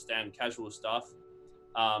one night stand casual stuff.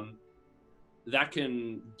 That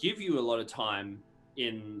can give you a lot of time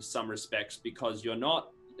in some respects, because you're not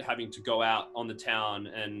having to go out on the town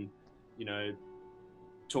and,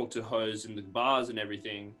 talk to hoes in the bars and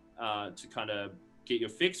everything, to kind of get your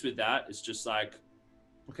fix with that. It's just like,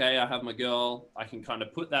 okay, I have my girl, I can kind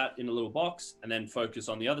of put that in a little box and then focus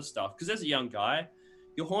on the other stuff. Because as a young guy,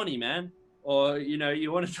 you're horny, man, or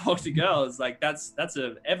you want to talk to girls. Like that's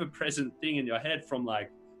a ever-present thing in your head from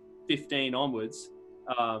like 15 onwards.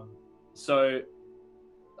 So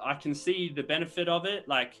I can see the benefit of it.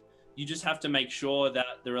 Like, you just have to make sure that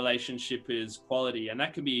the relationship is quality, and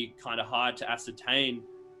that can be kind of hard to ascertain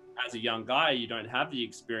as a young guy. You don't have the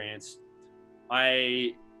experience.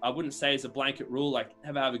 I wouldn't say as a blanket rule, like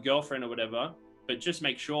never have a girlfriend or whatever, but just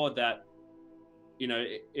make sure that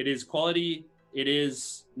it is quality. It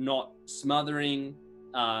is not smothering.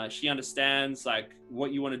 She understands like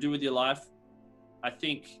what you want to do with your life. I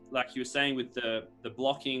think, like you were saying with the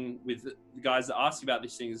blocking with the guys that ask about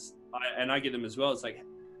these things, I get them as well. It's like,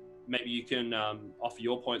 maybe you can offer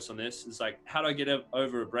your points on this. It's like, how do I get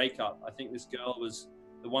over a breakup? I think this girl was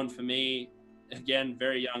the one for me. Again,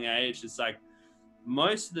 very young age. It's like,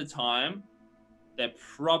 most of the time, they're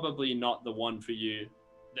probably not the one for you.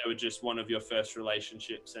 They were just one of your first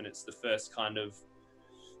relationships, and it's the first kind of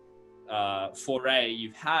foray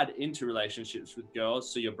you've had into relationships with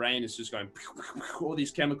girls. So your brain is just going, all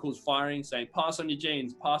these chemicals firing, saying, pass on your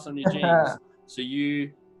genes, pass on your genes. So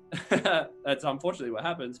you, that's unfortunately what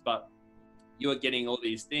happens, but you're getting all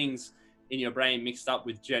these things in your brain mixed up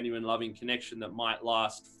with genuine loving connection that might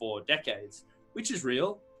last for decades, which is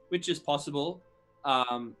real, which is possible.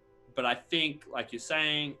 But I think, like you're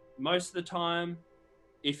saying, most of the time,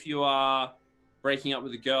 if you are breaking up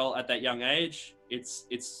with a girl at that young age, it's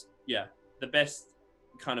the best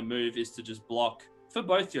kind of move is to just block, for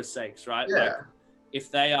both your sakes, right? Yeah. Like, if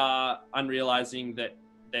they are unrealizing that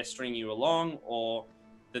they're stringing you along, or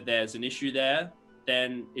that there's an issue there,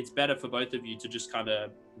 then it's better for both of you to just kind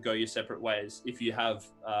of go your separate ways if you have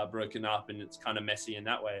broken up and it's kind of messy in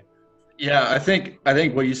that way. Yeah, I think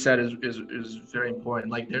what you said is very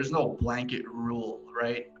important. Like, there's no blanket rule,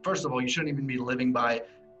 right? First of all, you shouldn't even be living by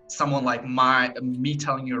someone like me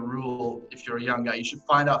telling you a rule. If you're a young guy, you should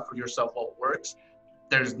find out for yourself what works.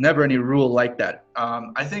 there's never any rule like that.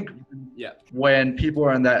 I think when people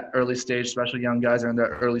are in that early stage, especially young guys are in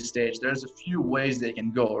that early stage, there's a few ways they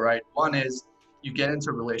can go, right? One is you get into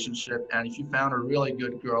a relationship, and if you found a really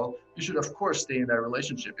good girl, you should of course stay in that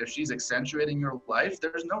relationship. If she's accentuating your life,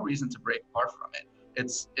 there's no reason to break apart from it.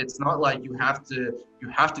 It's not like you have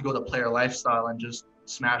to go the player lifestyle and just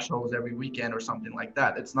smash holes every weekend or something like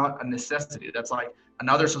that. It's not a necessity. That's like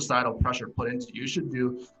another societal pressure put into you. You should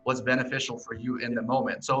do what's beneficial for you in the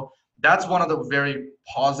moment. So that's one of the very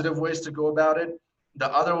positive ways to go about it. The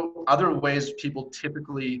other ways people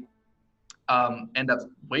typically end up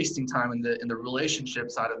wasting time in the relationship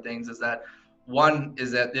side of things is that one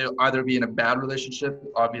is that they'll either be in a bad relationship.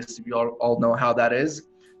 Obviously, we all know how that is.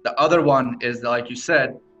 The other one is that, like you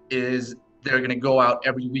said, is they're going to go out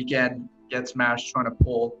every weekend, get smashed, trying to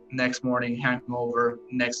pull, next morning, hangover,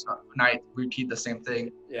 next night, repeat the same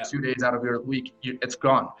thing. 2 days out of your week, it's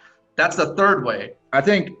gone. That's the third way. I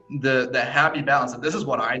think the happy balance, and this is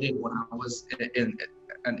what I did when I was in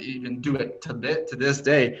and even do it to this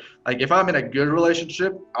day. Like if I'm in a good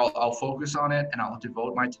relationship, I'll focus on it and I'll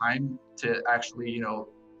devote my time to actually,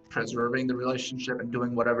 preserving the relationship and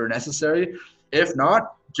doing whatever necessary. If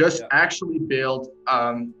not, just actually build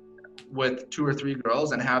with 2 or 3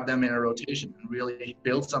 girls and have them in a rotation and really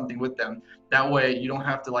build something with them. That way you don't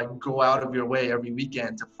have to like go out of your way every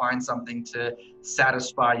weekend to find something to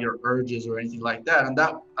satisfy your urges or anything like that. And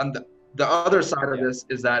the other side of this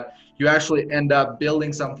is that you actually end up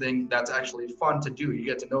building something that's actually fun to do. You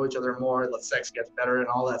get to know each other more, the sex gets better, and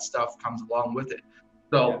all that stuff comes along with it.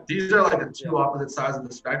 So these are like the two opposite sides of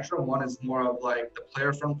the spectrum. One is more of like the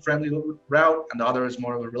player-friendly route, and the other is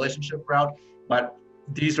more of a relationship route. But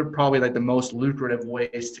these are probably like the most lucrative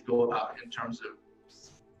ways to go about in terms of,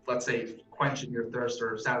 let's say, quenching your thirst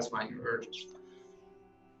or satisfying your urges.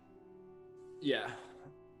 Yeah,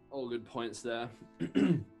 all good points there.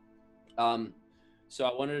 So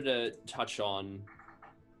I wanted to touch on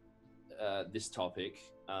this topic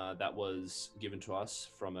that was given to us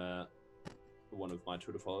from one of my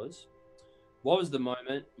Twitter followers. What was the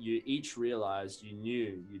moment you each realized you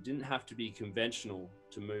knew you didn't have to be conventional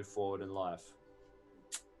to move forward in life?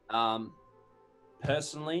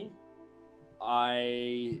 Personally,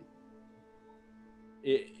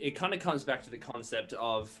 it kind of comes back to the concept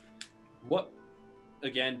of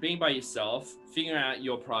being by yourself, figuring out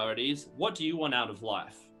your priorities. What do you want out of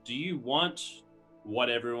life? Do you want what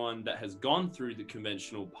everyone that has gone through the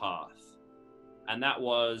conventional path? And that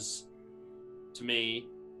was, to me,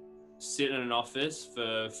 sit in an office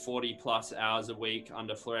for 40 plus hours a week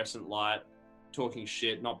under fluorescent light, talking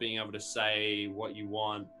shit, not being able to say what you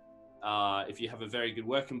want. If you have a very good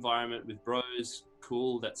work environment with bros,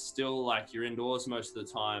 cool. That's still like you're indoors most of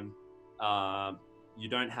the time. You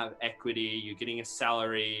don't have equity. You're getting a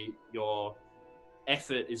salary. Your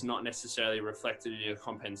effort is not necessarily reflected in your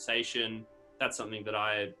compensation. That's something that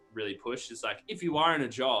I really push. Is like, if you are in a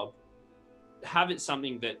job, have it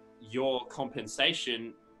something that your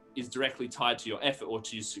compensation is directly tied to your effort or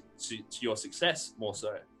to your success more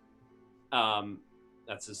so.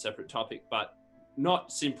 That's a separate topic, but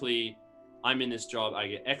not simply, I'm in this job, I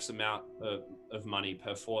get X amount of money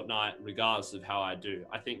per fortnight, regardless of how I do.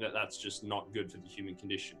 I think that that's just not good for the human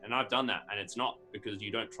condition. And I've done that, and it's not, because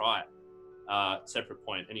you don't try it. Separate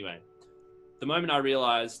point. Anyway, the moment I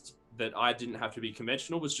realized that I didn't have to be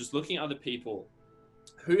conventional was just looking at other people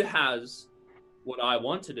who has what I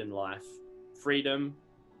wanted in life: freedom,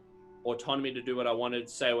 autonomy to do what I wanted,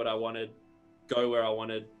 say what I wanted, go where I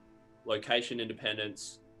wanted, location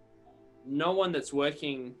independence. No one that's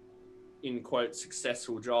working in quote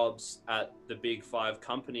successful jobs at the big 5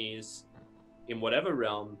 companies in whatever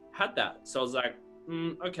realm had that. So I was like,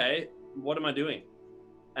 okay, what am I doing?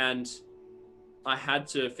 And I had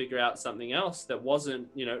to figure out something else that wasn't,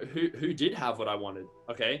 who did have what I wanted.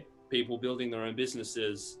 Okay, people building their own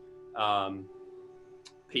businesses,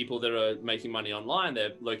 people that are making money online,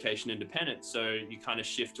 they're location independent. So you kind of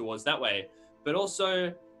shift towards that way. But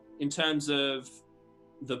also in terms of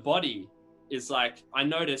the body, is like, I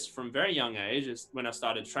noticed from very young age, when I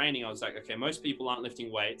started training, I was like, okay, most people aren't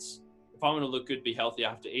lifting weights. If I want to look good, be healthy, I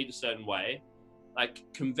have to eat a certain way. Like,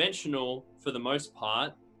 conventional, for the most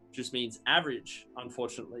part, just means average,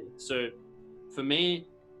 unfortunately. So for me,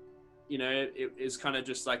 it is kind of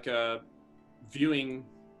just like viewing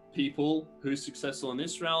people who's successful in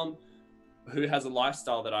this realm, who has a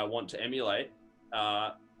lifestyle that I want to emulate,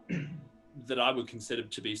 that I would consider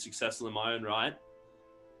to be successful in my own right,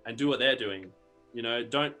 and do what they're doing.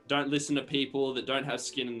 Don't listen to people that don't have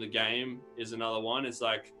skin in the game is another one. It's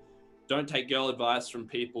like, don't take girl advice from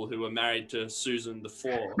people who are married to Susan the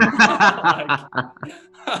Four.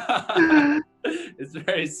 It's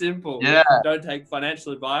very simple. Yeah. Don't take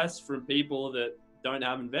financial advice from people that don't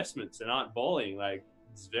have investments and aren't balling. Like,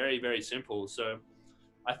 it's very, very simple. So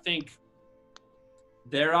I think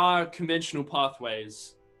there are conventional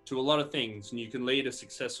pathways to a lot of things, and you can lead a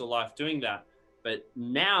successful life doing that. But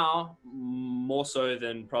now, more so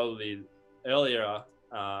than probably earlier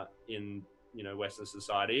in Western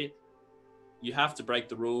society, you have to break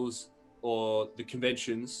the rules or the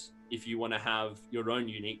conventions if you want to have your own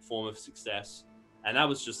unique form of success. And that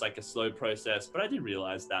was just like a slow process. But I did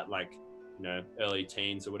realize that, like, early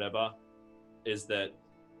teens or whatever, is that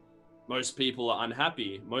most people are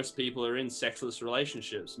unhappy. Most people are in sexless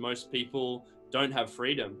relationships. Most people don't have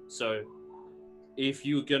freedom. So if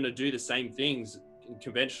you're going to do the same things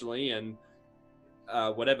conventionally and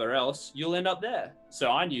whatever else, you'll end up there.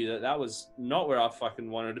 So I knew that was not where I fucking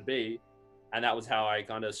wanted to be. And that was how I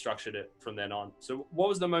kind of structured it from then on. So what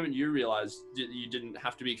was the moment you realized you didn't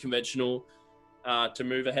have to be conventional to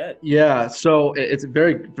move ahead? Yeah, so it's a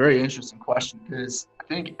very, very interesting question, because I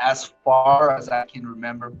think as far as I can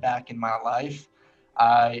remember back in my life,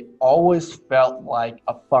 I always felt like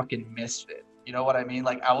a fucking misfit. You know what I mean?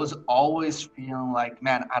 Like, I was always feeling like,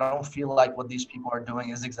 man, I don't feel like what these people are doing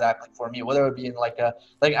is exactly for me. Whether it be in like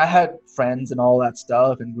I had friends and all that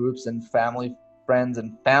stuff and groups and family, friends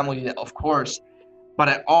and family, of course, but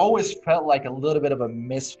I always felt like a little bit of a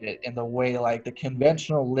misfit in the way like the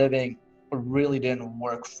conventional living really didn't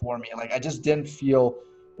work for me. Like, I just didn't feel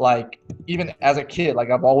like, even as a kid, like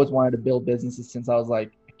I've always wanted to build businesses since I was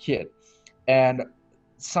like a kid. And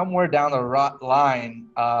somewhere down the line,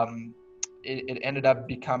 it ended up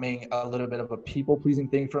becoming a little bit of a people pleasing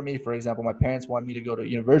thing for me. For example, my parents wanted me to go to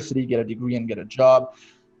university, get a degree, and get a job.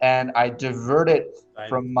 And I diverted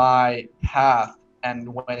from my path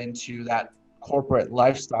and went into that corporate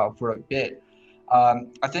lifestyle for a bit.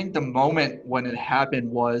 I think the moment when it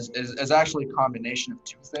happened is actually a combination of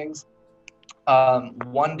two things.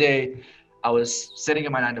 One day, I was sitting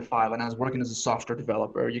in my 9 to 5 and I was working as a software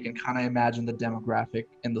developer. You can kind of imagine the demographic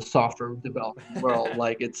in the software development world.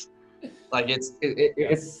 It's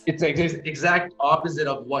exact opposite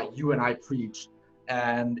of what you and I preach.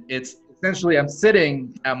 And it's essentially, I'm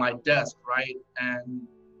sitting at my desk, right? And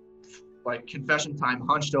like, confession time,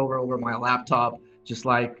 hunched over my laptop, just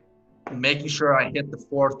like making sure I hit the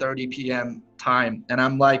 4:30 p.m. time. And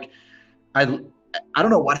I'm like, I I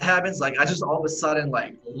don't know what happens. Like, I just all of a sudden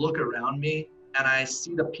like look around me and I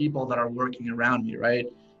see the people that are working around me, right?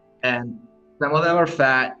 And some of them are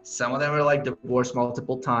fat, some of them are like divorced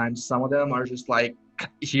multiple times, some of them are just like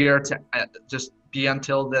here to just be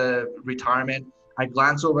until the retirement. I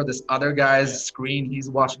glance over this other guy's screen, he's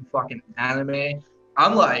watching fucking anime.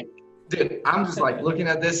 I'm like, dude, I'm just like looking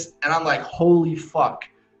at this and I'm like, holy fuck.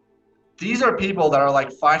 These are people that are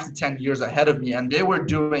like 5 to 10 years ahead of me, and they were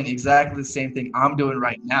doing exactly the same thing I'm doing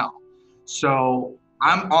right now. So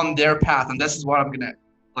I'm on their path, and this is what I'm gonna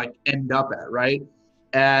like end up at, right?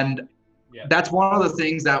 And that's one of the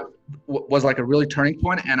things that was like a really turning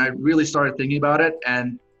point, and I really started thinking about it.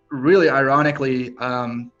 And really, ironically,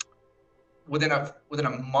 within a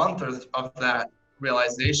month of that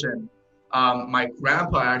realization, my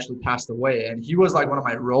grandpa actually passed away, and he was like one of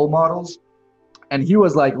my role models. And he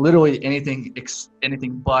was like literally anything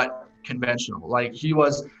but conventional. Like, he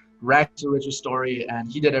was rags to riches story,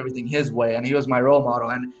 and he did everything his way, and he was my role model.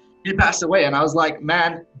 And he passed away, and I was like,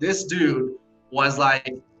 man, this dude was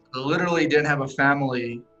like literally didn't have a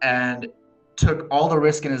family and took all the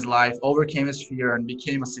risk in his life, overcame his fear, and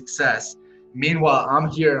became a success. Meanwhile, I'm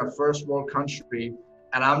here in a first world country,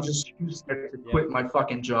 and I'm just too scared to quit my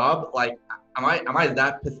fucking job. Like, am I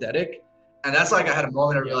that pathetic? And that's like, I had a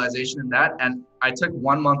moment of realization in that. And I took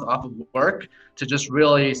 1 month off of work to just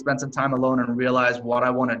really spend some time alone and realize what I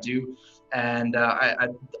want to do. And I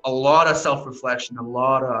a lot of self-reflection, a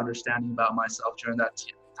lot of understanding about myself during that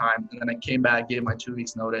time. And then I came back, gave my 2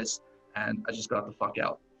 weeks notice, and I just got the fuck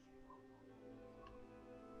out.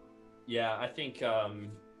 Yeah, I think I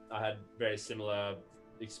had very similar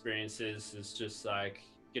experiences. It's just like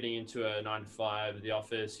getting into a 9 to 5 at the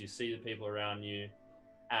office, you see the people around you,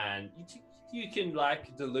 and you can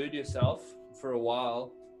like delude yourself for a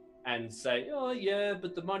while and say, oh yeah,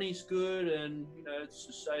 but the money's good and it's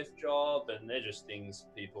a safe job, and they're just things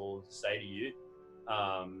people say to you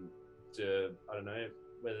to, I don't know,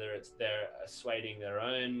 whether it's they're assuaging their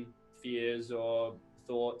own fears or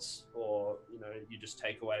thoughts, or you just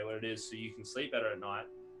take away what it is so you can sleep better at night.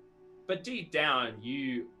 But deep down,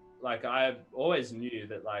 I always knew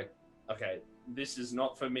that, like, okay, this is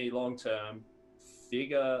not for me long term.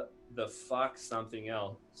 Figure the fuck something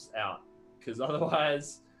else out, because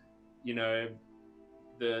otherwise,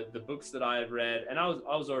 the books that I had read, and I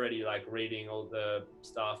was already like reading all the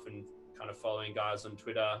stuff and kind of following guys on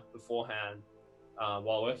Twitter beforehand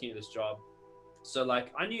while working at this job. So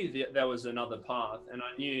like I knew that there was another path, and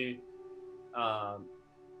I knew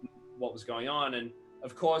what was going on. And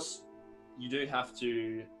of course, you do have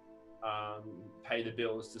to pay the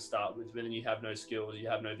bills to start with, but then you have no skills, you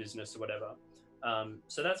have no business or whatever.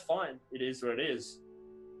 So that's fine. It is what it is.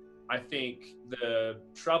 I think the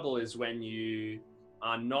trouble is when you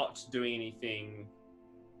are not doing anything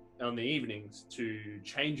on the evenings to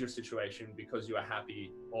change your situation because you are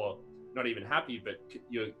happy, or not even happy, but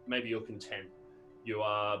maybe you're content. You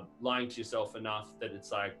are lying to yourself enough that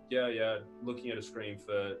it's like, yeah, looking at a screen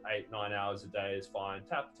for 8-9 hours a day is fine.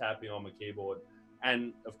 Tapping on my keyboard.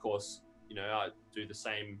 And of course, you know, I do the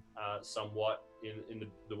same somewhat in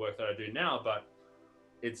the work that I do now, but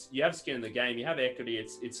you have skin in the game, you have equity.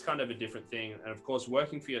 It's kind of a different thing. And of course,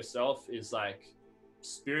 working for yourself is like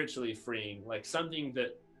spiritually freeing. Like something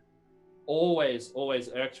that always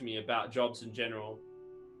irked me about jobs in general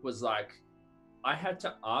was like, I had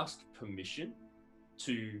to ask permission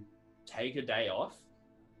to take a day off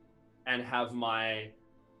and have my,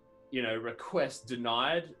 you know, request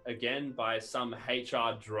denied again by some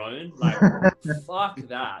HR drone. Like, fuck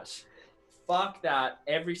that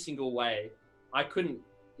every single way. I couldn't,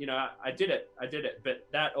 you know, I did it, but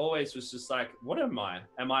that always was just like, what am I?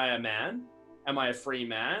 Am I a man? Am I a free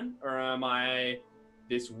man? Or am I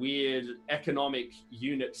this weird economic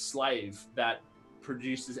unit slave that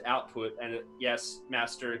produces output? And yes,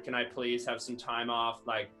 master, can I please have some time off?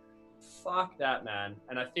 Like, fuck that, man.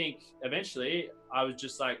 And I think eventually I was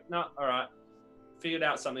just like, no, all right, figured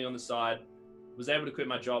out something on the side, was able to quit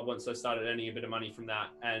my job once I started earning a bit of money from that.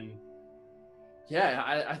 And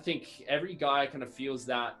yeah, I think every guy kind of feels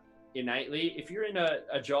that innately. If you're in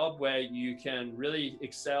a job where you can really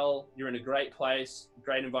excel, you're in a great place,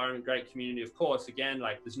 great environment, great community, of course, again,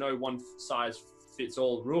 like there's no one size fits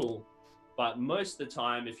all rule. But most of the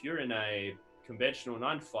time, if you're in a conventional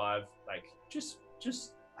 9-to-5, like just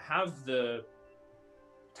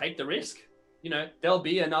take the risk. You know, there'll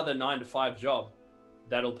be another 9-to-5 job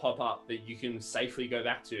that'll pop up that you can safely go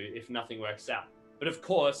back to if nothing works out. But of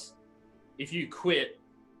course, if you quit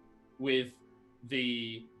with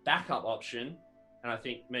the backup option, and I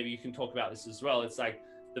think maybe you can talk about this as well, it's like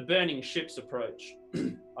the burning ships approach.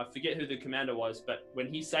 I forget who the commander was, but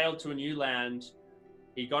when he sailed to a new land,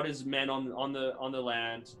 he got his men on the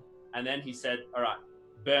land, and then he said, all right,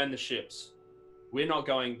 burn the ships. We're not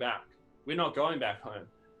going back. We're not going back home.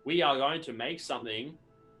 We are going to make something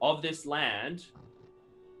of this land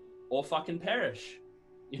or fucking perish,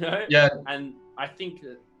 you know? Yeah. And I think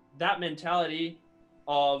that mentality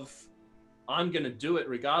of I'm going to do it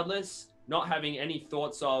regardless, not having any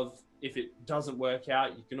thoughts of if it doesn't work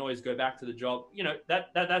out, you can always go back to the job. You know,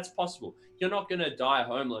 that's possible. You're not going to die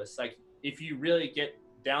homeless. Like if you really get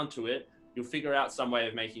down to it, you'll figure out some way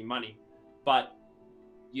of making money. But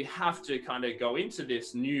you have to kind of go into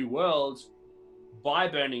this new world by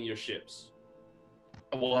burning your ships.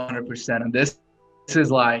 100%. And this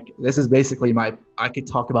is basically I could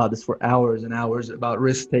talk about this for hours and hours about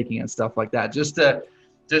risk taking and stuff like that. Just to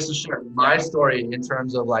share my story in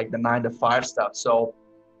terms of like the 9-to-5 stuff. So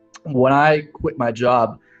when I quit my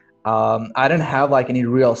job, I didn't have like any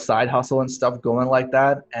real side hustle and stuff going like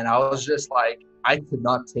that. And I was just like, I could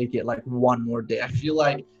not take it like one more day. I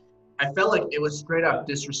felt like it was straight up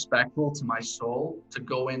disrespectful to my soul to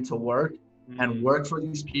go into work and work for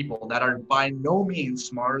these people that are by no means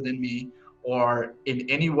smarter than me or in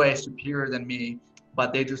any way superior than me,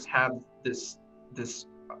 but they just have this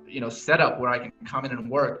setup where I can come in and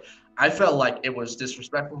work. I felt like it was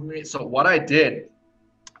disrespectful for me. So what I did,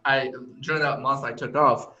 during that month I took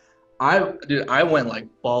off, I went like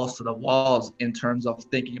balls to the walls in terms of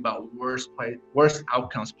thinking about worst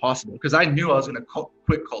outcomes possible, because I knew I was going to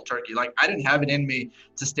quit cold turkey. Like I didn't have it in me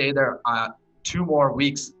to stay there 2 more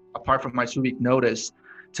weeks apart from my 2-week notice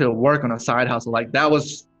to work on a side hustle. Like that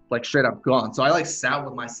was like straight up gone. So I like sat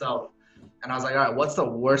with myself and I was like, all right, what's the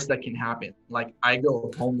worst that can happen? Like I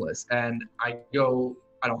go homeless and I don't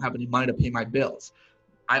have any money to pay my bills.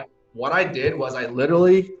 What I did was I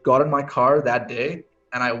literally got in my car that day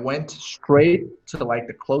and I went straight to like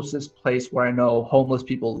the closest place where I know homeless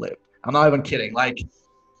people live. I'm not even kidding. Like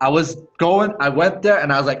I went there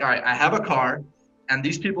and I was like, all right, I have a car and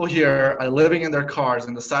these people here are living in their cars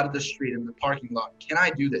on the side of the street in the parking lot. Can I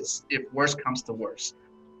do this if worst comes to worst?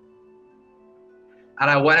 And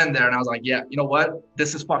I went in there and I was like, yeah, you know what?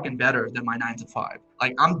 This is fucking better than my 9-to-5.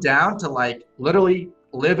 Like I'm down to like literally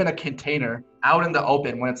live in a container out in the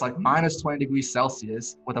open when it's like -20 degrees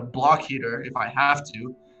Celsius with a block heater if I have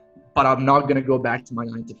to, but I'm not going to go back to my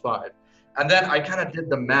 9 to 5. And then I kind of did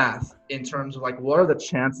the math in terms of like, what are the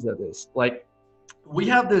chances of this? Like, we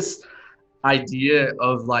have this idea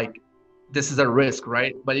of like, this is a risk,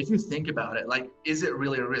 right? But if you think about it, like, is it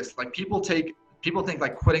really a risk? Like, people think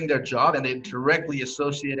like quitting their job, and they directly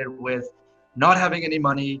associate it with not having any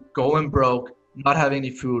money, going broke, not having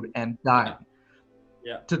any food, and dying.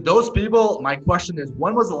 Yeah. To those people, my question is,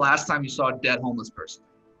 when was the last time you saw a dead homeless person?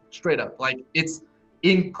 Straight up. Like, it's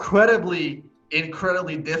incredibly,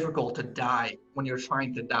 incredibly difficult to die when you're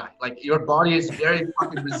trying to die. Like, your body is very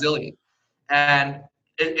fucking resilient. And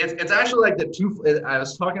it's actually like I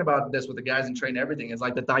was talking about this with the guys in Train Everything. It's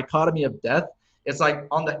like the dichotomy of death. It's like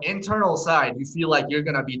on the internal side, you feel like you're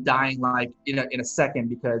going to be dying like in a second,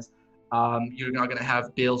 because you're not going to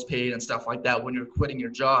have bills paid and stuff like that when you're quitting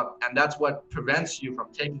your job. And that's what prevents you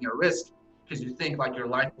from taking a risk, because you think like your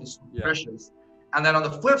life is precious. And then on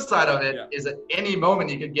the flip side of it is at any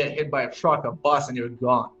moment you could get hit by a truck, a bus, and you're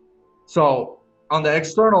gone. So on the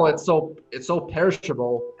external, it's so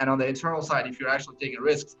perishable. And on the internal side, if you're actually taking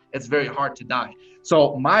risks, it's very hard to die.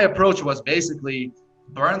 So my approach was basically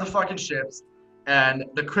burn the fucking ships. And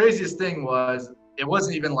the craziest thing was, it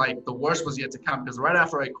wasn't even like the worst was yet to come, because right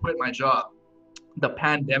after I quit my job, the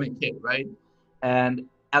pandemic hit, right? And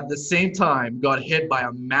at the same time got hit by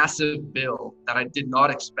a massive bill that I did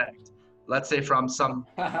not expect. Let's say from some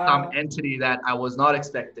entity that I was not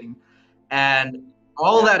expecting. And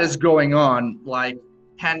all that is going on, like,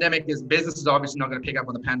 business is obviously not going to pick up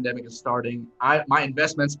when the pandemic is starting. My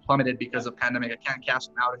investments plummeted because of pandemic. I can't cash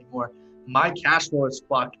them out anymore. My cash flow is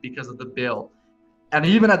fucked because of the bill. And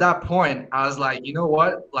even at that point, I was like, you know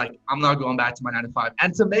what? Like, I'm not going back to my 9 to 5.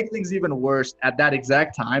 And to make things even worse, at that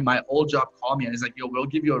exact time, my old job called me and he's like, yo, we'll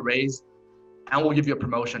give you a raise and we'll give you a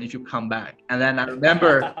promotion if you come back. And then I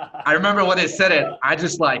remember when they said it, I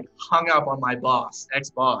just like hung up on my boss,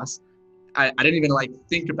 ex-boss. I didn't even like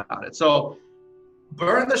think about it. So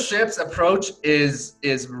burn the ships approach is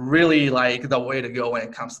really like the way to go when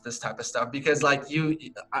it comes to this type of stuff, because like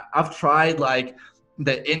I've tried like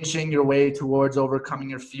the inching your way towards overcoming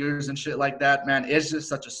your fears and shit like that, man. It's just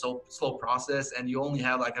such a slow process, and you only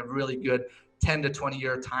have like a really good 10 to 20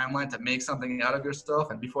 year timeline to make something out of yourself.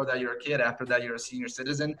 And before that, you're a kid. After that, you're a senior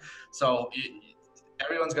citizen. So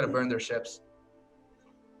everyone's gonna burn their ships.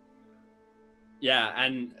 Yeah,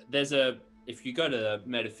 and if you go to the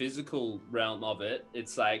metaphysical realm of it,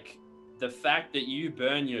 it's like the fact that you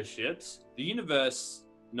burn your ships, the universe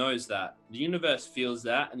knows that. The universe feels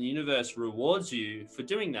that, and the universe rewards you for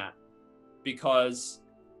doing that, because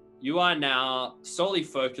you are now solely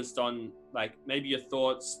focused on like maybe your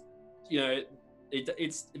thoughts,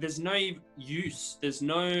 there's no use.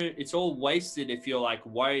 It's all wasted if you're like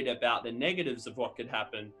worried about the negatives of what could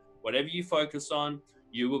happen. Whatever you focus on,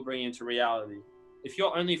 you will bring into reality. If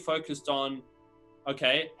you're only focused on,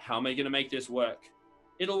 okay, how am I going to make this work?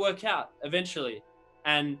 It'll work out eventually.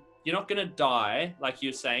 And you're not going to die, like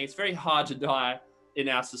you're saying. It's very hard to die in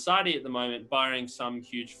our society at the moment, barring some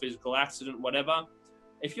huge physical accident, whatever.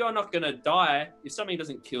 If you're not going to die, if something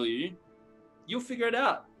doesn't kill you, you'll figure it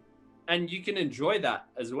out. And you can enjoy that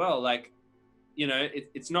as well. Like,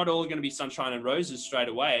 it's not all going to be sunshine and roses straight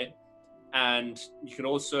away. And you can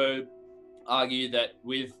also argue that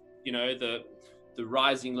with, the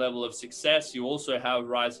rising level of success, you also have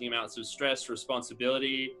rising amounts of stress,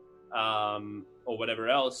 responsibility, or whatever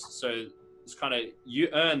else. So it's kind of, you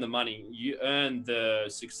earn the money, you earn the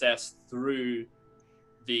success through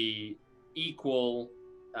the equal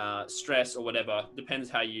stress or whatever. Depends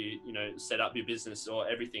how you set up your business or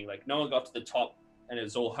everything. Like, no one got to the top and it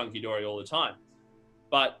was all hunky-dory all the time.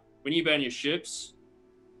 But when you burn your ships,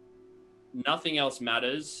 nothing else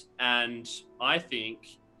matters. And I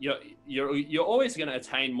think you're always going to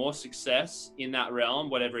attain more success in that realm,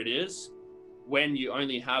 whatever it is, when you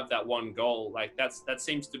only have that one goal. Like that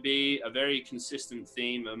seems to be a very consistent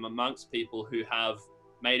theme amongst people who have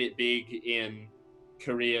made it big in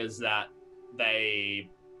careers that they,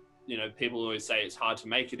 people always say it's hard to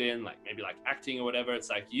make it in, like maybe like acting or whatever. It's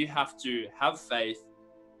like, you have to have faith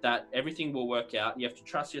that everything will work out. You have to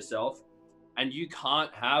trust yourself, and you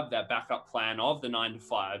can't have that backup plan of the 9 to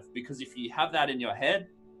 5, because if you have that in your head,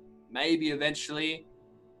 maybe eventually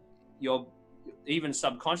you're, even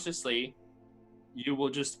subconsciously, you will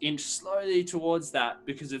just inch slowly towards that,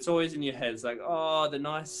 because it's always in your head. It's like, oh, the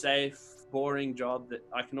nice, safe, boring job that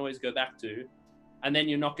I can always go back to. And then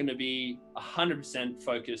you're not going to be 100%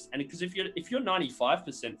 focused. And because if you're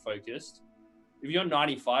 95% focused, if you're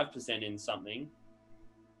 95% in something,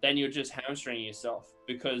 then you're just hamstringing yourself,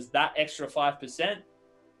 because that extra 5%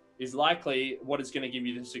 is likely what is going to give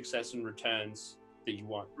you the success and returns that you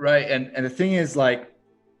want. Right. And the thing is, like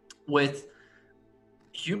with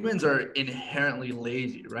humans are inherently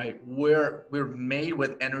lazy, right? We're made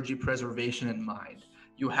with energy preservation in mind.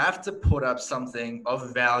 You have to put up something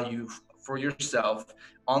of value for yourself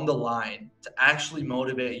on the line to actually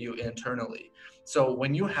motivate you internally. So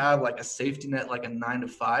when you have like a safety net, like a 9 to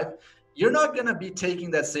 5, you're not going to be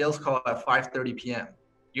taking that sales call at 5:30 p.m.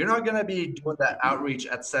 You're not going to be doing that outreach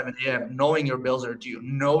at 7 a.m. knowing your bills are due,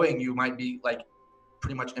 knowing you might be like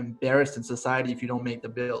pretty much embarrassed in society if you don't make the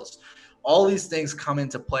bills. All these things come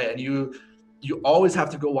into play, and you always have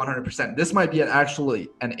to go 100%. This might be actually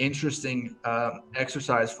an interesting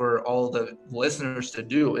exercise for all the listeners to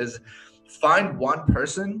do, is find one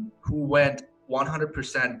person who went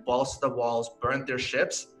 100% balls to the walls, burnt their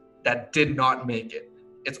ships, that did not make it.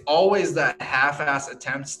 It's always the half-ass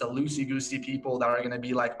attempts, the loosey-goosey people that are going to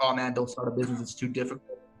be like, oh man, don't start a business, it's too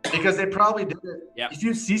difficult. Because they probably did it. Yep. If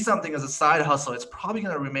you see something as a side hustle, it's probably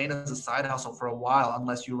going to remain as a side hustle for a while,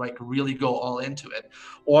 unless you like really go all into it.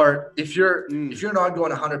 Or if you're not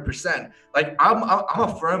going 100%, like I'm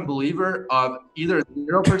a firm believer of either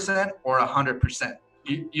 0% or 100%.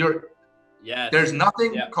 There's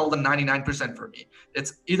nothing called a 99% for me.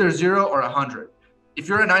 It's either 0 or 100. If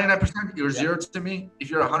you're a 99%, you're 0 to me. If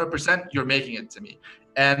you're 100%, you're making it to me.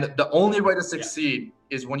 And the only way to succeed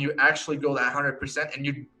is when you actually go that 100%, and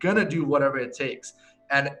you're going to do whatever it takes.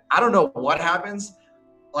 And I don't know what happens.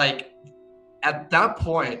 Like at that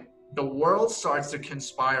point, the world starts to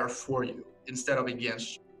conspire for you instead of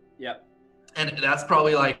against you. Yep. And that's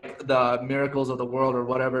probably like the miracles of the world, or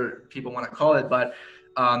whatever people want to call it. But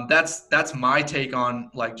that's my take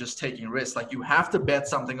on like just taking risks. Like you have to bet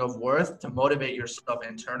something of worth to motivate yourself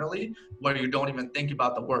internally, where you don't even think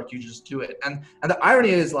about the work, you just do it. And the irony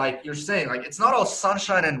is, like you're saying, like it's not all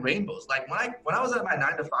sunshine and rainbows. Like when I was at my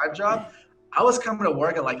 9 to 5 job, I was coming to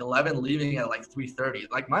work at like 11, leaving at like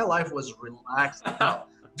 3:30. Like my life was relaxed.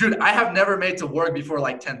 Dude, I have never made to work before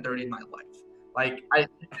like 10:30 in my life. Like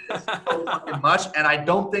it's so fucking much, and I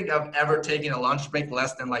don't think I've ever taken a lunch break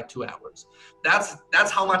less than like 2 hours. That's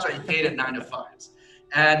how much I hated 9 to 5s.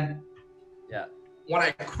 And when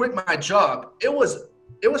I quit my job, it was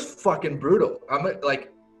fucking brutal. I'm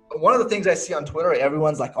like, one of the things I see on Twitter,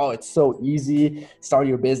 everyone's like, oh, it's so easy, start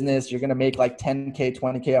your business, you're gonna make like 10K,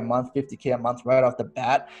 20K a month, 50K a month right off the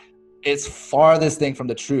bat. It's farthest thing from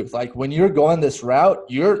the truth. Like when you're going this route,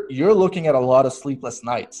 you're looking at a lot of sleepless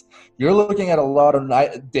nights. You're looking at a lot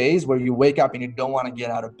of days where you wake up and you don't want to get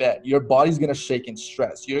out of bed. Your body's going to shake in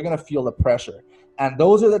stress. You're going to feel the pressure. And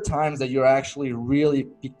those are the times that you're actually really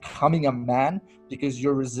becoming a man, because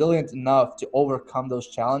you're resilient enough to overcome those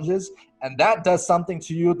challenges. And that does something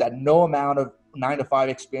to you that no amount of 9 to 5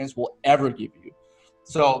 experience will ever give you.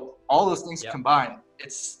 So all those things combined,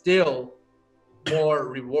 it's still more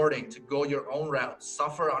rewarding to go your own route,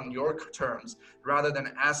 suffer on your terms, rather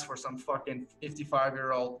than ask for some fucking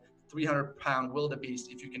 55-year-old 300-pound wildebeest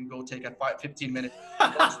if you can go take a 15-minute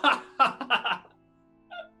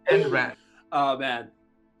and rant. Oh man,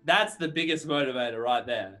 that's the biggest motivator right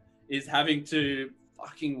there, is having to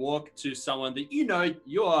fucking walk to someone that you know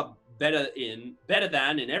you're better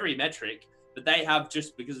than in every metric, but they have,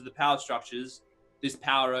 just because of the power structures, this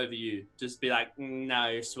power over you. Just be like,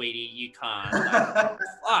 no, sweetie, you can't. Like,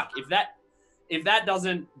 fuck, if that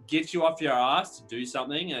doesn't get you off your ass to do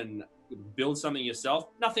something and build something yourself,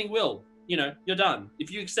 nothing will. You know, you're done.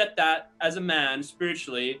 If you accept that as a man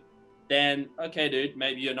spiritually, then okay, dude,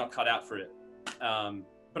 maybe you're not cut out for it.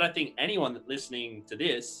 But I think anyone that listening to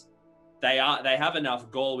this, they have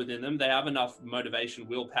enough goal within them. They have enough motivation,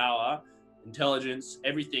 willpower, intelligence,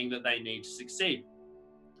 everything that they need to succeed,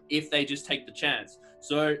 if they just take the chance.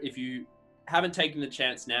 So if you haven't taken the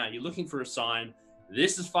chance now, you're looking for a sign,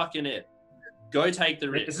 this is fucking it. Go take the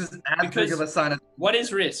risk. This is as big of a sign. What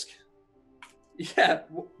is risk? Yeah,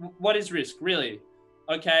 what is risk, really?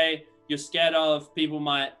 Okay, you're scared of people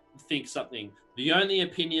might think something. The only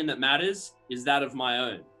opinion that matters is that of my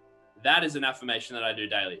own. That is an affirmation that I do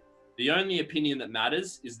daily. The only opinion that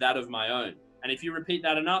matters is that of my own. And if you repeat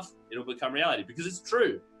that enough, it'll become reality, because it's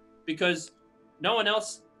true. Because no one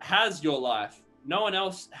else has your life. No one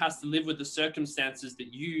else has to live with the circumstances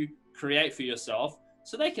that you create for yourself,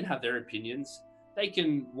 so they can have their opinions. They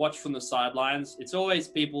can watch from the sidelines. It's always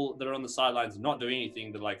people that are on the sidelines not doing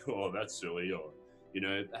anything. They're like, oh, that's silly, or, you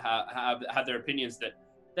know, have their opinions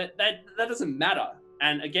that doesn't matter.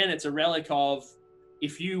 And again, it's a relic of,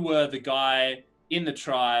 if you were the guy in the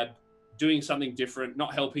tribe doing something different,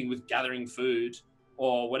 not helping with gathering food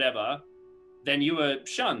or whatever, then you were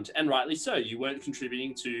shunned, and rightly so. You weren't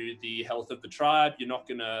contributing to the health of the tribe. You're not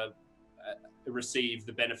going to receive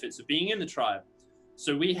the benefits of being in the tribe.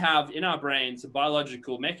 So we have in our brains a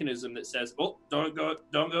biological mechanism that says, oh, don't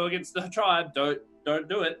go against the tribe. Don't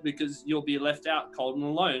do it because you'll be left out cold and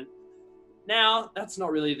alone. Now, that's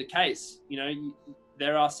not really the case.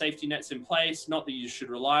 There are safety nets in place, not that you should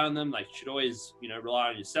rely on them. Like, you should always, rely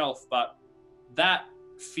on yourself. But that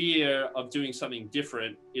fear of doing something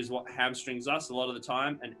different is what hamstrings us a lot of the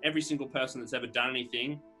time. And every single person that's ever done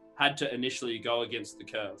anything had to initially go against the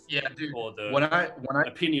curve. Yeah, dude. Or the when I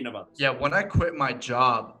opinion of others. Yeah, when I quit my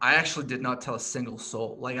job, I actually did not tell a single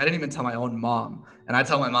soul. Like, I didn't even tell my own mom. And I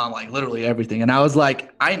tell my mom, like, literally everything. And I was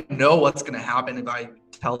like, I know what's going to happen if I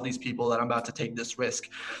tell these people that I'm about to take this risk.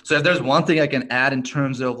 So if there's one thing I can add in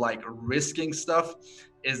terms of like risking stuff,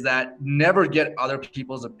 is that never get other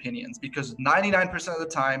people's opinions, because 99% of the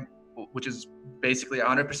time, which is basically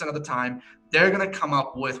 100% of the time, they're going to come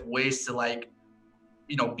up with ways to like,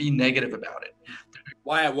 be negative about it.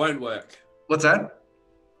 Why it won't work. What's that?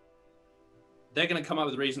 They're going to come up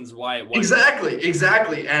with reasons why it won't.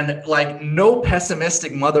 Exactly. And like, no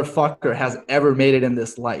pessimistic motherfucker has ever made it in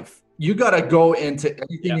this life. You got to go into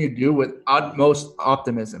anything you do with utmost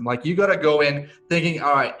optimism. Like, you got to go in thinking,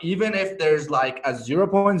 all right, even if there's like a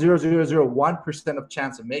 0.0001% of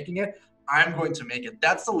chance of making it, I'm going to make it.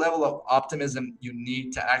 That's the level of optimism you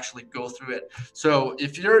need to actually go through it. So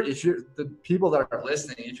if you're the people that are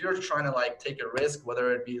listening, if you're trying to like take a risk,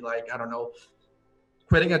 whether it be like, I don't know,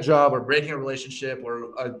 quitting a job or breaking a relationship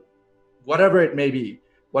or whatever it may be,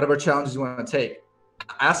 whatever challenges you want to take,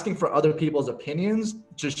 asking for other people's opinions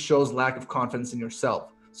just shows lack of confidence in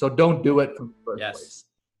yourself. So don't do it from the first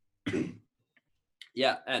place.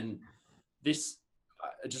 Yeah. And this,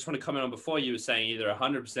 I just want to comment on before, you were saying either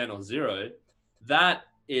 100% or zero. That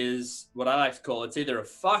is what I like to call, it's either a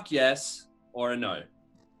fuck yes or a no.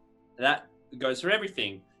 That goes for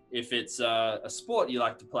everything. If it's a sport you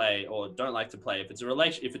like to play or don't like to play, if it's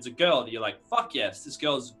if it's a girl that you're like, fuck yes, this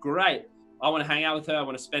girl's great, I want to hang out with her, I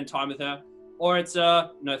want to spend time with her. Or it's no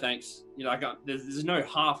thanks. There's no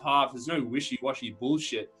half, there's no wishy-washy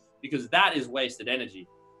bullshit, because that is wasted energy.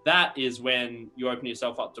 That is when you open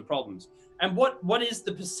yourself up to problems. And what is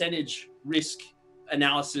the percentage risk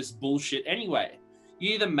analysis bullshit anyway?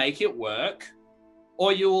 You either make it work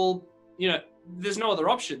or you'll, there's no other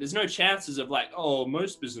option. There's no chances of like, oh,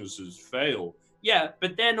 most businesses fail. Yeah,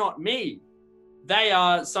 but they're not me. They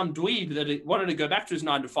are some dweeb that wanted to go back to his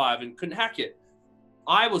 9 to 5 and couldn't hack it.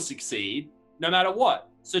 I will succeed no matter what.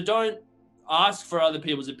 So don't ask for other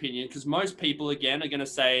people's opinion, because most people, again, are going to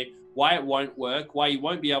say why it won't work, why you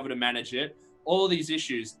won't be able to manage it, all of these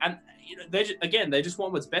issues. And they just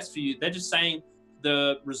want what's best for you. They're just saying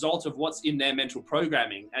the result of what's in their mental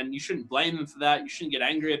programming, and you shouldn't blame them for that. You shouldn't get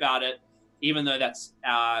angry about it, even though that's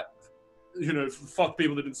fuck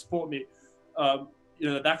people that didn't support me,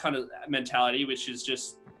 that kind of mentality, which is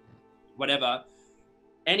just whatever.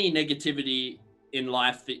 Any negativity in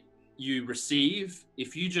life that you receive,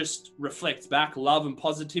 if you just reflect back love and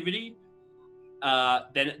positivity,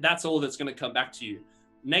 then that's all that's going to come back to you.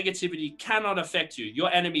 Negativity cannot affect you.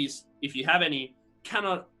 Your enemies, if you have any,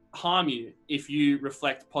 cannot harm you if you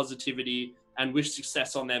reflect positivity and wish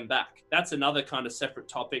success on them back. That's another kind of separate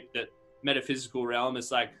topic, that metaphysical realm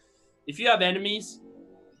is like, if you have enemies,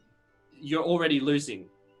 you're already losing.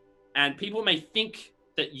 And people may think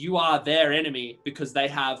that you are their enemy because they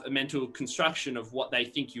have a mental construction of what they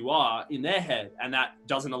think you are in their head, and that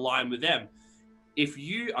doesn't align with them. I'm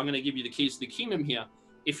going to give you the keys to the kingdom here.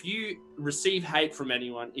 If you receive hate from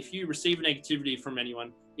anyone, if you receive negativity from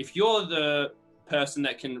anyone, if you're the person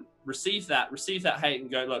that can receive that hate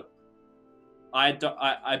and go, look, I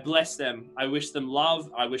bless them. I wish them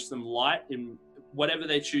love. I wish them light in whatever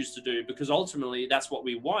they choose to do, because ultimately that's what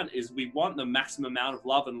we want, is we want the maximum amount of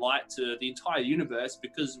love and light to the entire universe,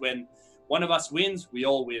 because when one of us wins, we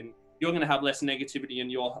all win. You're going to have less negativity in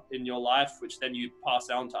your life, which then you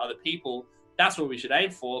pass on to other people. That's what we should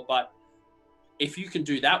aim for. But if you can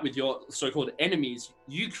do that with your so-called enemies,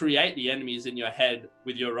 you create the enemies in your head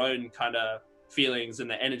with your own kind of feelings and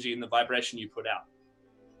the energy and the vibration you put out.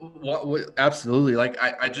 Absolutely. Like,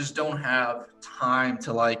 I just don't have time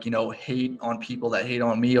to like, hate on people that hate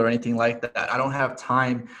on me or anything like that. I don't have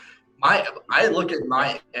time. I look at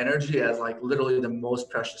my energy as like literally the most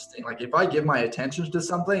precious thing. Like, if I give my attention to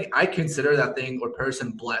something, I consider that thing or person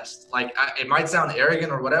blessed. Like, it might sound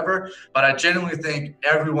arrogant or whatever, but I genuinely think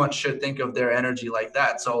everyone should think of their energy like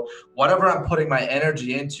that. So whatever I'm putting my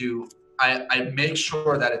energy into, I make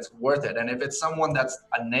sure that it's worth it. And if it's someone that's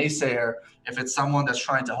a naysayer, if it's someone that's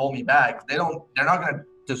trying to hold me back, they're not going to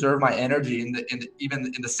deserve my energy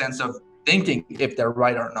even in the sense of thinking if they're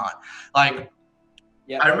right or not. Like,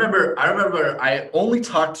 yeah. I remember I only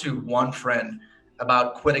talked to one friend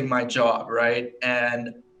about quitting my job, right?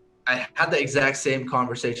 And I had the exact same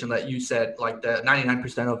conversation that you said, like the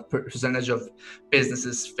 99% percentage of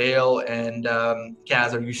businesses fail, and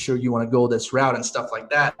Kaz, are you sure you want to go this route and stuff like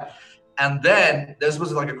that? And then this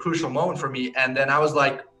was like a crucial moment for me. And then I was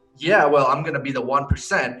like, yeah, well, I'm going to be the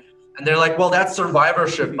 1%. And they're like, well, that's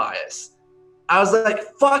survivorship bias. I was like,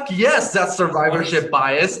 fuck yes, that's survivorship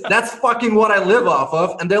bias. That's fucking what I live off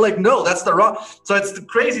of. And they're like, no, that's the wrong. So it's the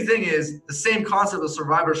crazy thing is the same concept of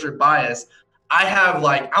survivorship bias. I have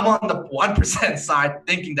like, I'm on the 1% side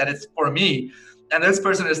thinking that it's for me. And this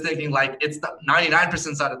person is thinking like it's the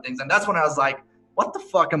 99% side of things. And that's when I was like, what the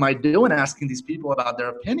fuck am I doing asking these people about their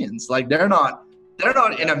opinions? Like they're not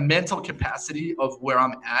in a mental capacity of where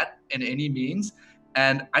I'm at in any means.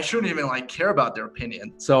 And I shouldn't even like care about their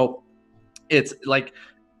opinion. So it's like,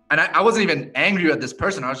 and I wasn't even angry at this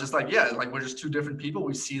person. I was just like, yeah, like we're just two different people.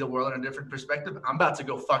 We see the world in a different perspective. I'm about to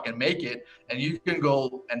go fucking make it. And you can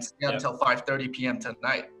go and stay up until 5:30 p.m.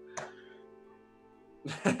 tonight.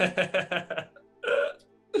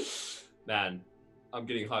 Man, I'm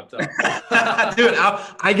getting hyped up. Dude,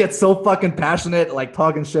 I get so fucking passionate, like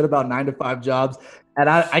talking shit about 9-to-5 jobs. And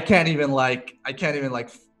I can't even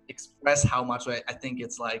express how much I think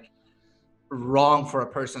it's like wrong for a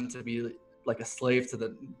person to be like a slave to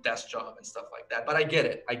the desk job and stuff like that. But I get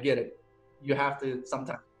it. You have to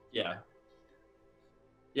sometimes. Yeah.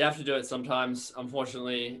 You have to do it sometimes,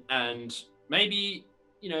 unfortunately. And maybe,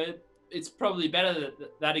 it's probably better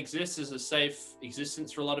that exists as a safe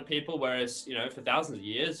existence for a lot of people. Whereas, for thousands of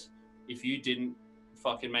years, if you didn't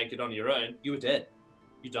fucking make it on your own, you were dead.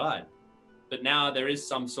 You died. But now there is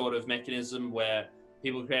some sort of mechanism where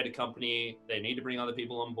people create a company, they need to bring other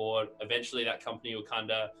people on board. Eventually that company will kind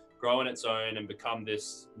of grow on its own and become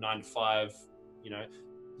this 9-to-5,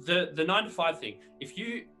 the 9-to-5 thing. If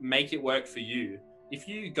you make it work for you, if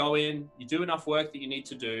you go in, you do enough work that you need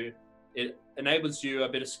to do, it enables you a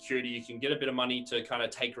bit of security. You can get a bit of money to kind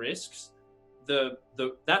of take risks.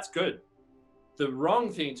 That's good. The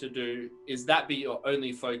wrong thing to do is that be your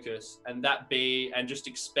only focus, and just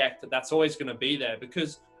expect that that's always going to be there,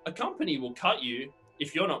 because a company will cut you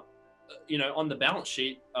if you're not, on the balance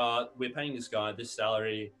sheet. We're paying this guy this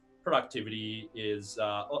salary. Productivity is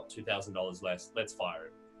 $2,000 less. Let's fire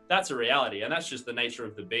him. That's a reality, and that's just the nature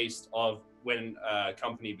of the beast of when a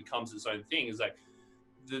company becomes its own thing. Is like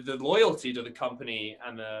the loyalty to the company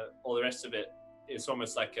and all the rest of it is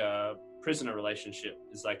almost like a prisoner relationship.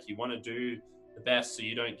 It's like you want to do the best so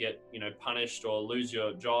you don't get punished or lose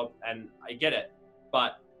your job. And I get it,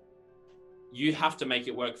 but you have to make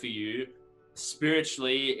it work for you.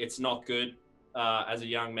 Spiritually, it's not good as a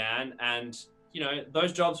young man, and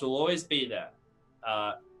those jobs will always be there.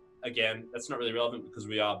 Again, that's not really relevant because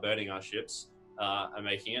we are burning our ships and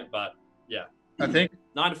making it. But yeah, I think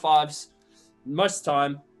 9-to-5s most of the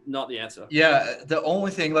time not the answer. Yeah, the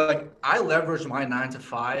only thing, like I leveraged my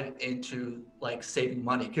 9-to-5 into like saving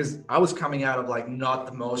money because I was coming out of like not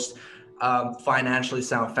the most financially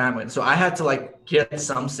sound family. So I had to like get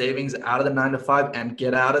some savings out of the 9-to-5 and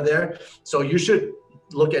get out of there. So you should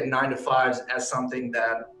look at 9-to-5s as something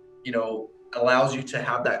that, allows you to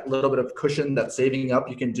have that little bit of cushion, that saving up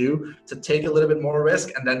you can do to take a little bit more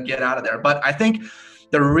risk and then get out of there. But I think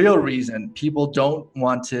the real reason people don't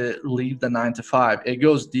want to leave the 9-to-5, it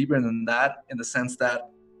goes deeper than that, in the sense that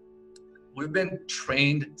we've been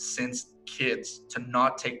trained since kids to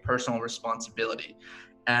not take personal responsibility.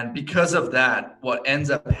 And because of that, what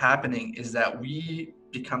ends up happening is that we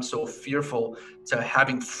become so fearful to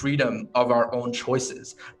having freedom of our own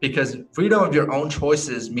choices, because freedom of your own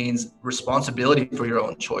choices means responsibility for your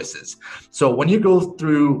own choices. So when you go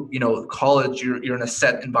through, college, you're in a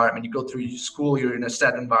set environment. You go through school, you're in a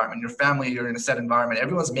set environment. Your family, you're in a set environment.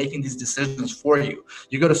 Everyone's making these decisions for you.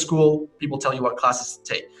 You go to school, people tell you what classes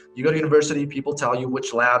to take. You go to university, people tell you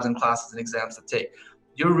which labs and classes and exams to take.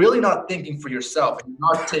 You're really not thinking for yourself, and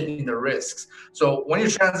you're not taking the risks. So when you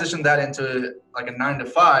transition that into like a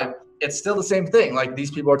 9-to-5, it's still the same thing. Like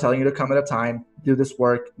these people are telling you to come at a time, do this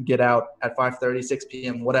work, get out at 5:30, 6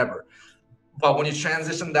 p.m., whatever. But when you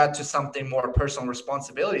transition that to something more personal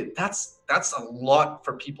responsibility, that's a lot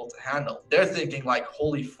for people to handle. They're thinking like,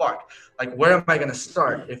 holy fuck, like where am I going to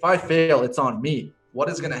start? If I fail, it's on me. What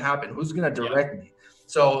is going to happen? Who's going to direct me?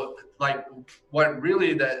 So like what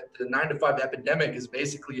really the 9-to-5 epidemic is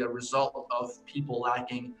basically a result of people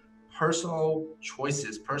lacking personal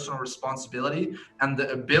choices, personal responsibility, and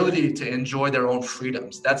the ability to enjoy their own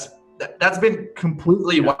freedoms. That's been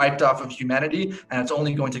completely wiped off of humanity, and it's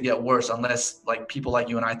only going to get worse unless like people like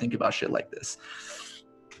you and I think about shit like this.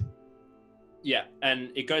 Yeah, and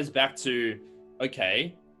it goes back to,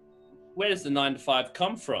 okay, where does the 9-to-5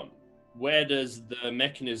 come from? where does the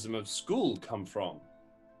mechanism of school come from?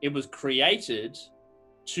 It was created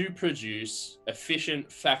to produce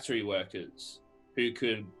efficient factory workers who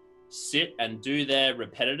could sit and do their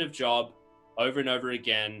repetitive job over and over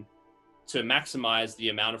again to maximize the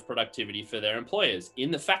amount of productivity for their employers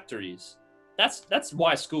in the factories. That's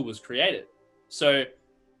why school was created. So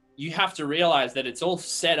you have to realize that it's all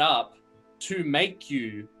set up to make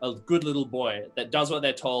you a good little boy that does what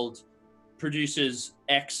they're told, produces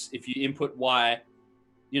X if you input Y.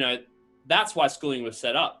 You know, that's why schooling was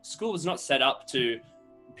set up. School was not set up to,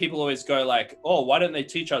 people always go like, oh, why don't they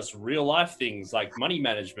teach us real life things like money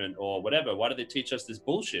management or whatever? Why do they teach us this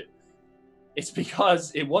bullshit? It's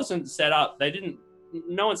because it wasn't set up.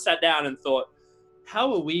 No one sat down and thought,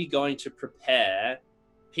 how are we going to prepare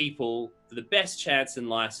people for the best chance in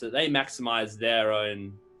life so that they maximize their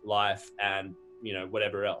own life and, you know,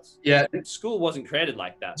 whatever else. Yeah. School wasn't created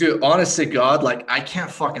like that. Dude, honest to God, like I can't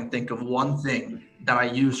fucking think of one thing that I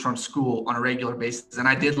use from school on a regular basis. And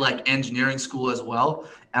I did like engineering school as well.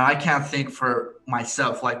 And I can't think for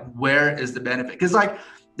myself, like, where is the benefit? Because like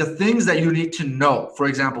the things that you need to know, for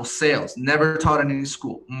example, sales, never taught in any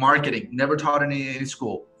school, marketing, never taught in any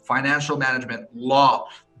school, financial management, law,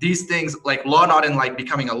 these things, like law, not in like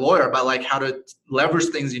becoming a lawyer, but like how to leverage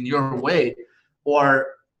things in your way,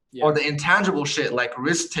 or the intangible shit like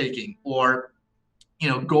risk taking, or, you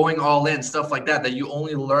know, going all in, stuff like that you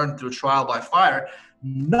only learn through trial by fire.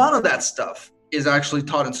 None of that stuff is actually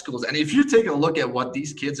taught in schools. And if you take a look at what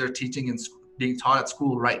these kids are teaching and being taught at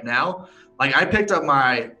school right now, like I picked up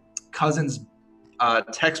my cousin's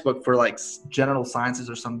textbook for like general sciences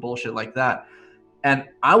or some bullshit like that. And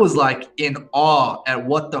I was like in awe at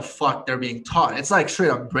what the fuck they're being taught. It's like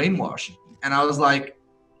straight up brainwashing. And I was like,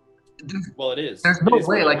 well, it is. There's no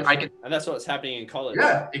way like I can. And that's what's happening in college.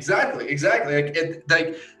 Yeah, exactly.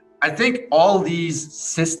 Like I think all these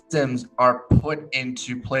systems are put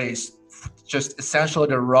into place just essentially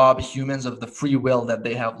to rob humans of the free will that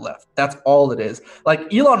they have left. That's all it is.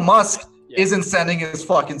 Like Elon Musk isn't sending his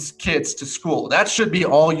fucking kids to school. That should be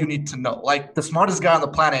all you need to know. Like the smartest guy on the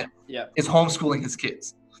planet is homeschooling his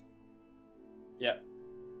kids. Yeah.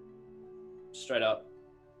 Straight up.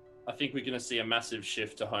 I think we're going to see a massive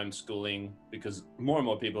shift to homeschooling because more and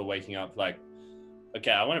more people are waking up like,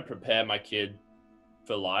 okay, I want to prepare my kid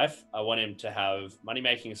for life. I want him to have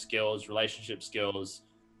money-making skills, relationship skills,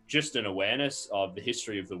 just an awareness of the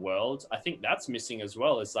history of the world. I think that's missing as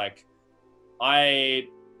well. It's like, I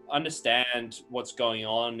understand what's going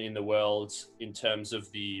on in the world in terms of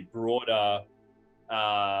the broader,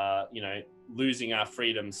 you know, losing our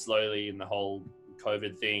freedom slowly in the whole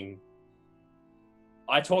COVID thing.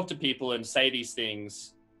 I talk to people and say these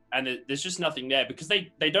things and there's just nothing there because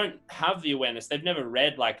they don't have the awareness. They've never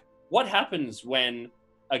read like what happens when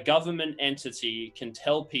a government entity can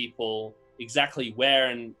tell people exactly where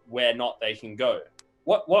and where not they can go.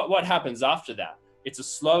 What happens after that? It's a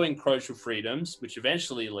slow encroach of freedoms, which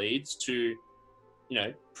eventually leads to, you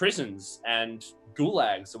know, prisons and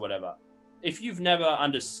gulags or whatever. If you've never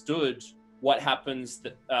understood what happens,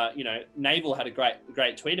 that you know, Naval had a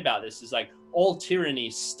great tweet about this. Is like all tyranny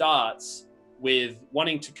starts with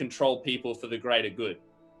wanting to control people for the greater good,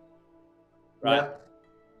 right? Yeah.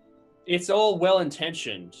 It's all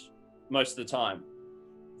well-intentioned most of the time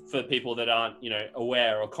for people that aren't, you know,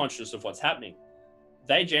 aware or conscious of what's happening.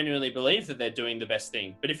 They genuinely believe that they're doing the best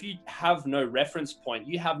thing. But if you have no reference point,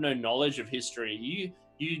 you have no knowledge of history,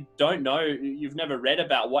 you don't know, you've never read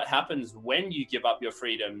about what happens when you give up your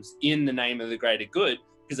freedoms in the name of the greater good.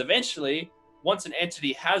 Because eventually, once an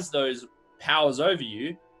entity has those powers over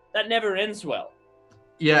you, that never ends well.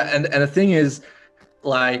 Yeah, and the thing is,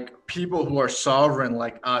 like, people who are sovereign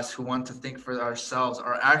like us, who want to think for ourselves,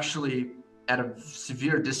 are actually at a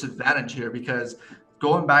severe disadvantage here, because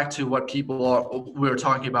going back to what we were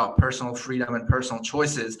talking about, personal freedom and personal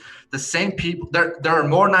choices, the same people, there are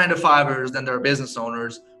more 9-to-5ers than there are business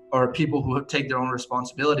owners or people who take their own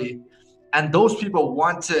responsibility. And those people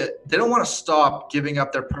they don't want to stop giving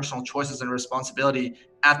up their personal choices and responsibility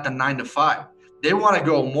at the 9-to-5. They want to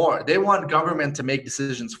go more. They want government to make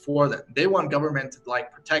decisions for them. They want government to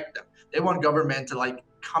like protect them. They want government to like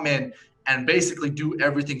come in and basically do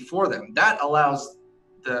everything for them. That allows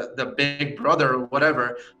the big brother or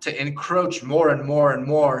whatever to encroach more and more and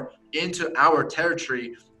more into our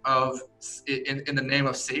territory of in the name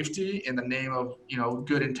of safety, in the name of, you know,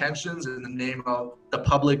 good intentions, in the name of the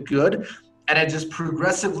public good. And it just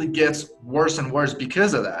progressively gets worse and worse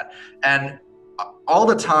because of that. And all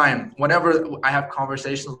the time, whenever I have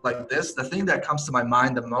conversations like this, the thing that comes to my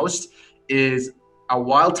mind the most is a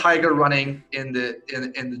wild tiger running in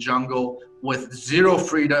the jungle with zero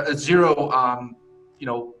freedom, you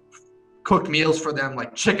know, cook meals for them,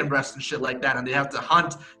 like chicken breast and shit like that, and they have to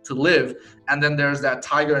hunt to live. And then there's that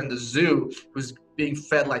tiger in the zoo who's being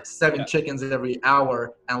fed like 7 chickens every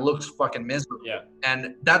hour and looks fucking miserable. Yeah.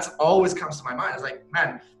 And that's always comes to my mind. It's like,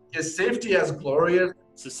 man, is safety as glorious?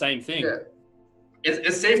 It's the same thing. Yeah.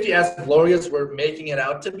 Is safety as glorious we're making it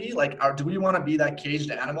out to be? Like, do we want to be that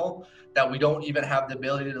caged animal that we don't even have the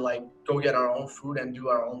ability to like go get our own food and do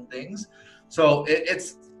our own things? So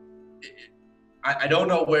I don't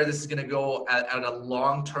know where this is going to go at a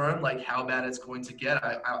long term, like how bad it's going to get.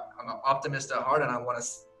 I'm an optimist at heart, and I want to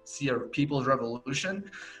see a people's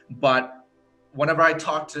revolution. But whenever I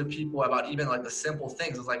talk to people about even like the simple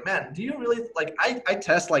things, it's like, man, do you really like? I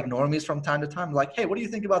test like normies from time to time. Like, hey, what do you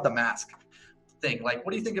think about the mask thing? Like,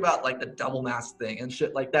 what do you think about like the double mask thing and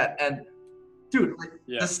shit like that? And dude, like,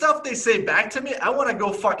 the stuff they say back to me, I want to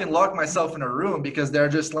go fucking lock myself in a room, because they're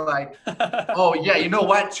just like, oh yeah, you know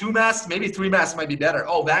what? 2 masks, maybe 3 masks might be better.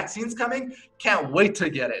 Oh, vaccines coming? Can't wait to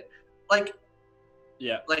get it. Like,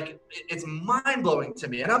 like it's mind blowing to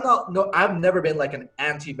me. And I've never been like an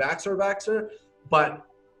anti-vaxxer, but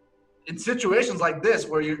in situations like this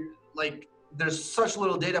where you're like, there's such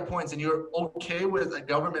little data points and you're okay with a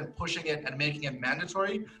government pushing it and making it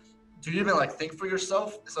mandatory, do you even like think for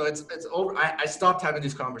yourself? So it's over. I stopped having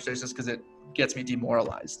these conversations because it gets me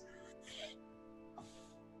demoralized.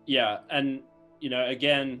 Yeah. And, you know,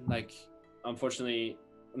 again, like, unfortunately,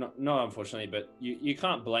 not unfortunately, but you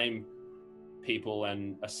can't blame people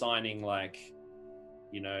and assigning like,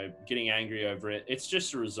 you know, getting angry over it. It's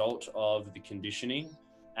just a result of the conditioning.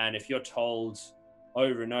 And if you're told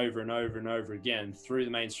over and over and over and over again through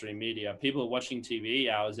the mainstream media, people are watching TV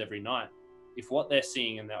hours every night. If what they're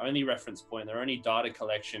seeing and their only reference point, their only data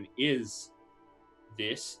collection is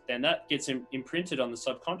this, then that gets imprinted on the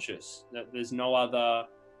subconscious. That there's no other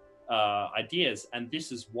ideas. And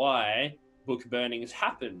this is why book burnings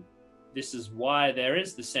happen. This is why there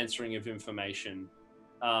is the censoring of information.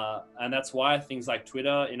 And that's why things like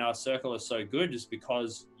Twitter in our circle are so good, is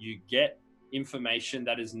because you get information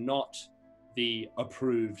that is not the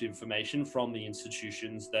approved information from the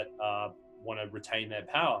institutions that want to retain their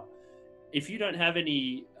power. If you don't have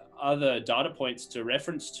any other data points to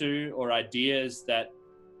reference to or ideas that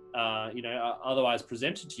you know, are otherwise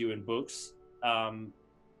presented to you in books,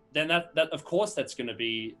 then that of course that's going to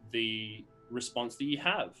be the response that you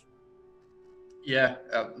have. Yeah,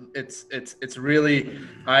 it's really,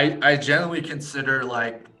 I generally consider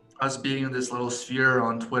like us being in this little sphere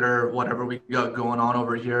on Twitter, whatever we got going on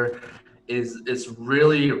over here, is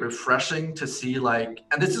really refreshing to see. Like,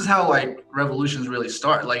 and this is how like revolutions really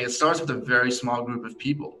start. Like, it starts with a very small group of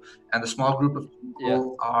people, and the small group of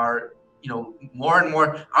people are, you know, more and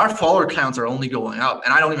more, our follower counts are only going up,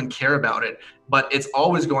 and I don't even care about it, but it's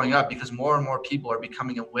always going up because more and more people are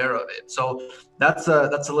becoming aware of it. So that's a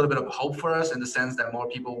little bit of hope for us, in the sense that more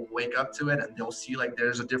people will wake up to it and they'll see like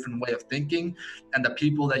there's a different way of thinking, and the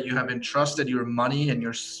people that you have entrusted your money and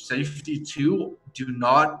your safety to do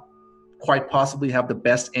not quite possibly have the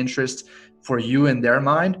best interest for you in their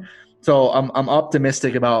mind. So I'm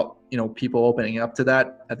optimistic about, you know, people opening up to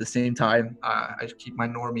that. At the same time, I keep my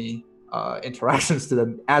normie interactions to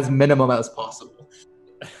them as minimum as possible.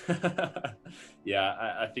 Yeah,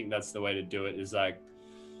 I think that's the way to do it, is like,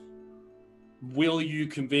 will you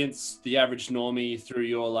convince the average normie through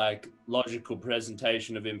your like logical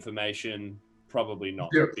presentation of information? Probably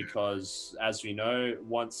not, because as we know,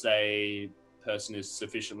 once a person is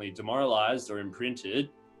sufficiently demoralized or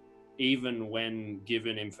imprinted, even when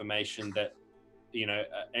given information that, you know,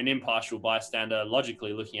 an impartial bystander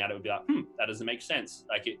logically looking at it would be like, that doesn't make sense.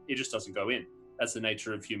 Like it just doesn't go in. That's the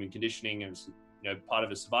nature of human conditioning, and, you know, part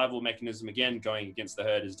of a survival mechanism. Again, going against the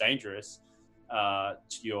herd is dangerous to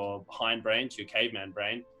your hindbrain, to your caveman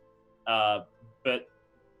brain. But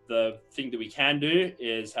the thing that we can do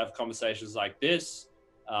is have conversations like this,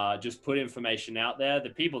 just put information out there. The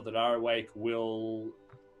people that are awake will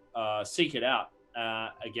seek it out.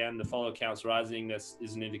 Again, the follower count's rising. This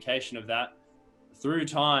is an indication of that. Through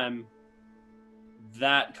time,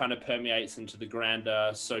 that kind of permeates into the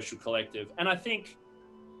grander social collective. And I think,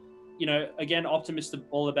 you know, again, optimistic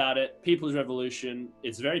all about it. People's revolution,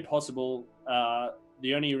 it's very possible.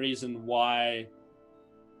 The only reason why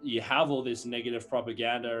you have all this negative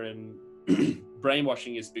propaganda and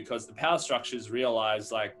brainwashing is because the power structures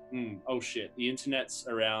realize like, oh shit, the internet's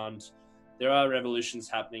around. There are revolutions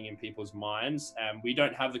happening in people's minds, and we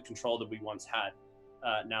don't have the control that we once had.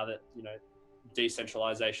 Now that, you know,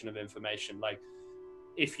 decentralization of information. Like,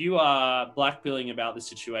 if you are blackpilling about the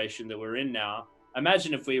situation that we're in now,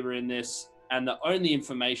 imagine if we were in this and the only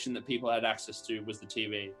information that people had access to was the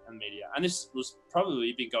TV and media. And this was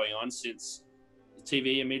probably been going on since the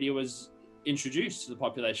TV and media was introduced to the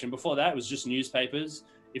population. Before that, it was just newspapers.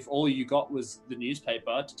 If all you got was the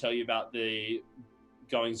newspaper to tell you about the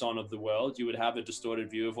goings on of the world, you would have a distorted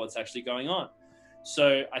view of what's actually going on.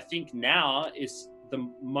 So I think now is the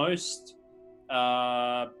most,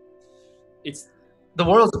 it's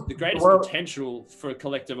the greatest potential for a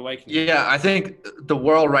collective awakening. Yeah, I think the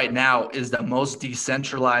world right now is the most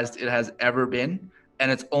decentralized it has ever been, and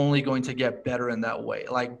it's only going to get better in that way.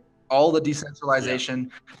 Like all the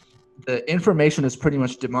decentralization, the information is pretty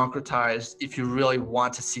much democratized if you really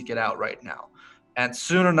want to seek it out right now. And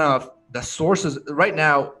soon enough, the sources right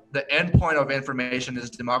now, the endpoint of information is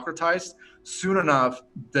democratized. Soon enough,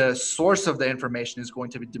 the source of the information is going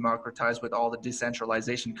to be democratized with all the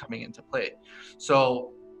decentralization coming into play.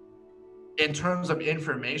 So in terms of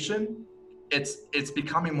information, it's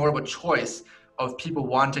becoming more of a choice of people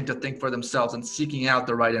wanting to think for themselves and seeking out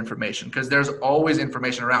the right information, because there's always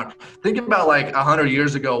information around. Think about like 100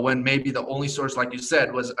 years ago when maybe the only source, like you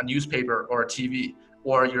said, was a newspaper or a TV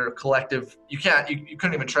or your collective. You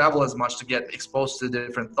couldn't even travel as much to get exposed to the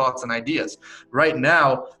different thoughts and ideas. Right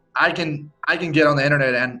now, I can get on the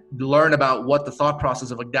internet and learn about what the thought process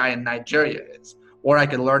of a guy in Nigeria is, or I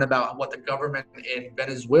can learn about what the government in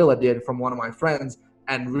Venezuela did from one of my friends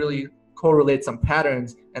and really correlate some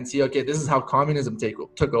patterns and see, okay, this is how communism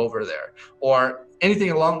took over there, or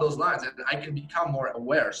anything along those lines, and I can become more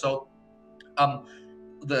aware. So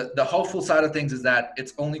the hopeful side of things is that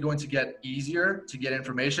it's only going to get easier to get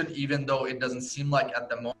information, even though it doesn't seem like at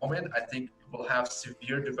the moment. I think we'll have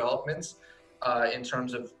severe developments in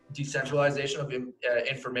terms of decentralization of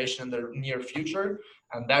information in the near future,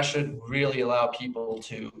 and that should really allow people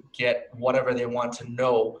to get whatever they want to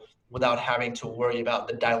know without having to worry about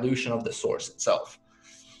the dilution of the source itself.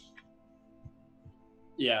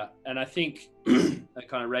 Yeah, and I think that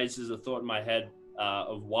kind of raises a thought in my head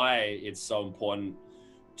of why it's so important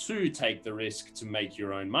to take the risk to make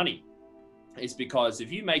your own money. It's because if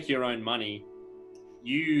you make your own money,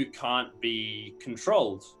 you can't be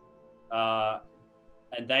controlled.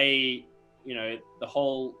 And they, the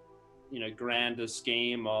whole, grander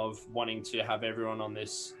scheme of wanting to have everyone on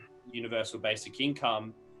this universal basic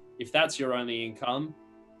income, if that's your only income,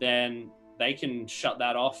 then they can shut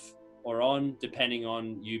that off or on depending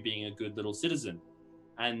on you being a good little citizen.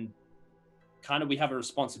 And kind of we have a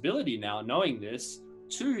responsibility now, knowing this,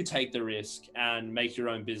 to take the risk and make your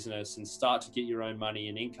own business and start to get your own money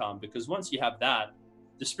and income. Because once you have that,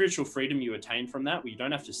 the spiritual freedom you attain from that, where you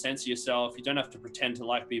don't have to censor yourself, you don't have to pretend to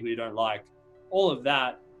like people you don't like, all of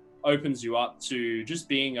that opens you up to just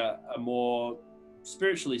being a more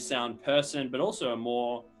spiritually sound person, but also a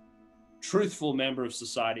more truthful member of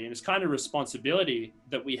society. And it's kind of responsibility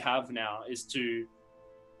that we have now is to,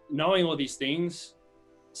 knowing all these things,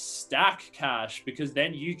 stack cash, because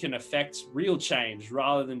then you can affect real change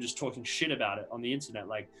rather than just talking shit about it on the internet.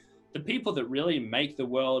 Like the people that really make the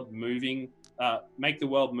world move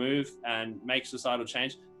and make societal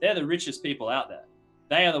change, they're the richest people out there.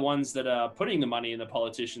 They are the ones that are putting the money in the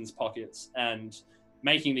politicians' pockets and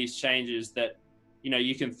making these changes that,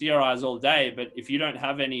 you can theorize all day, but if you don't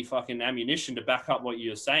have any fucking ammunition to back up what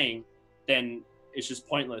you're saying, then it's just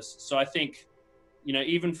pointless. So I think,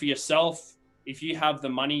 even for yourself, if you have the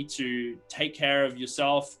money to take care of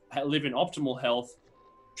yourself, live in optimal health,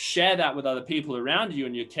 share that with other people around you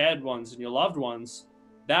and your cared ones and your loved ones,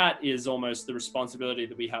 that is almost the responsibility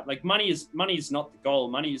that we have. Like money is not the goal.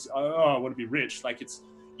 Money is, I want to be rich. Like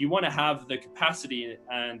you want to have the capacity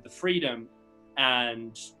and the freedom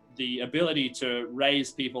and the ability to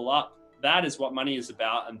raise people up. That is what money is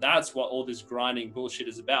about. And that's what all this grinding bullshit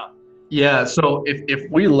is about. Yeah. So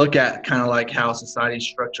if we look at kind of like how society is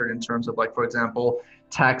structured in terms of like, for example,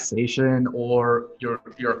 taxation or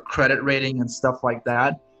your credit rating and stuff like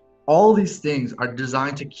that, all these things are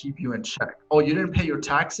designed to keep you in check. Oh, you didn't pay your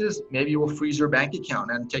taxes? Maybe we'll freeze your bank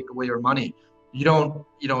account and take away your money. You don't,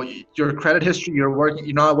 your credit history,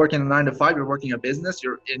 you're not working a 9 to 5, you're working a business,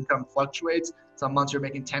 your income fluctuates. Some months you're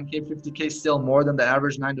making 10K, 50K, still more than the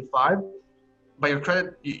average 9 to 5. But your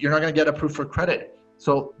credit, you're not going to get approved for credit.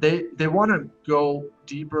 So they want to go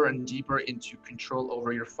deeper and deeper into control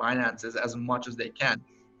over your finances as much as they can.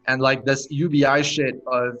 And like this UBI shit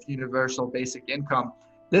of universal basic income,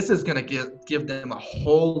 this is going to give them a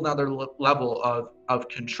whole nother level of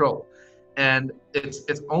control. And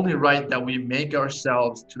it's only right that we get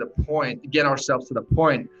ourselves to the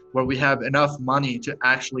point where we have enough money to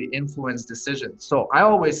actually influence decisions. So I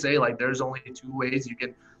always say, like, there's only two ways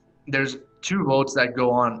there's two votes that go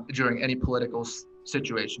on during any political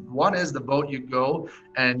situation. One is the vote you go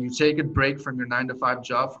and you take a break from your 9 to 5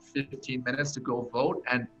 job for 15 minutes to go vote,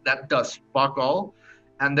 and that does fuck all.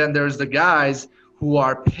 And then there's the guys who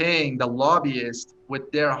are paying the lobbyists with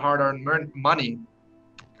their hard-earned money,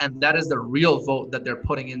 and that is the real vote that they're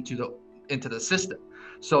putting into the system.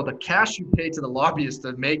 So the cash you pay to the lobbyists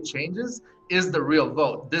to make changes is the real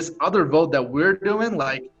vote. This other vote that we're doing,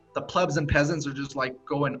 like the plebs and peasants are just like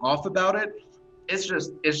going off about it. It's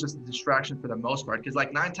just a distraction for the most part, because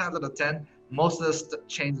like 9 times out of 10, most of the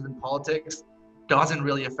changes in politics doesn't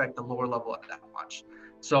really affect the lower level that much.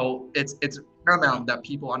 So it's paramount that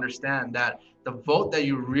people understand that the vote that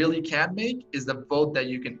you really can make is the vote that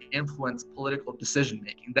you can influence political decision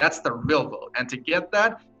making. That's the real vote. And to get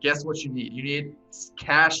that, guess what you need? You need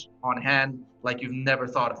cash on hand like you've never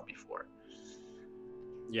thought of before.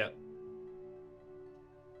 Yeah.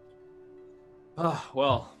 Oh,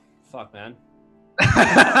 well, fuck, man.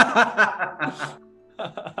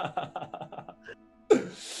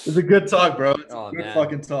 It's a good talk, bro. It's a good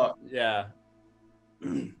fucking talk. Yeah.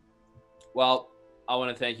 Well, I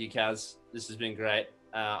want to thank you, Kaz. This has been great.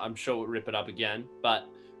 I'm sure we'll rip it up again. But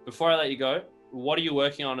before I let you go, what are you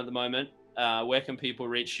working on at the moment? Where can people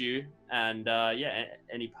reach you? And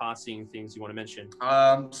any passing things you want to mention?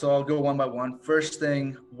 So I'll go one by one. First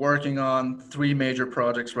thing, working on 3 major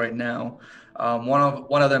projects right now.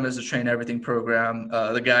 One of them is the Train Everything program.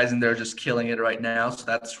 The guys in there are just killing it right now, so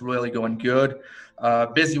that's really going good.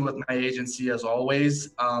 Busy with my agency as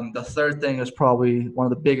always. The third thing is probably one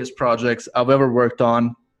of the biggest projects I've ever worked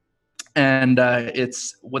on, and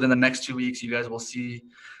it's within the next 2 weeks. You guys will see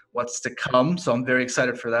what's to come, so I'm very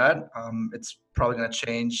excited for that. It's probably going to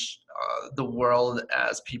change the world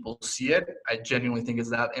as people see it. I genuinely think it's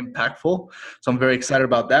that impactful, so I'm very excited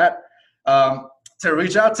about that. To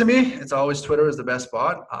reach out to me, it's always Twitter is the best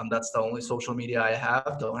spot. That's the only social media I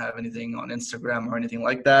have. Don't have anything on Instagram or anything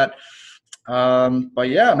like that. But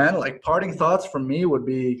yeah, man, like parting thoughts from me would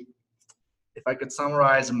be, if I could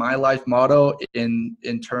summarize my life motto in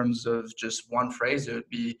terms of just one phrase, it would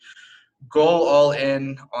be go all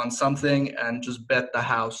in on something and just bet the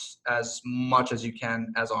house as much as you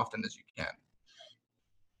can, as often as you can.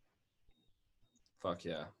 Fuck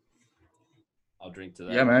yeah. I'll drink to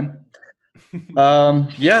that. Yeah, man.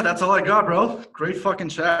 Yeah, that's all I got, bro. Great fucking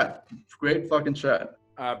chat. All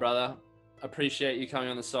right, brother. Appreciate you coming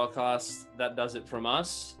on the Soulcast. That does it from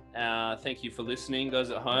us. Thank you for listening,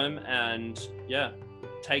 those at home. And yeah,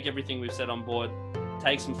 take everything we've said on board.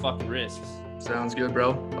 Take some fucking risks. Sounds good,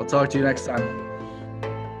 bro. I'll talk to you next time.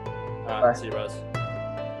 All right, see you, bros.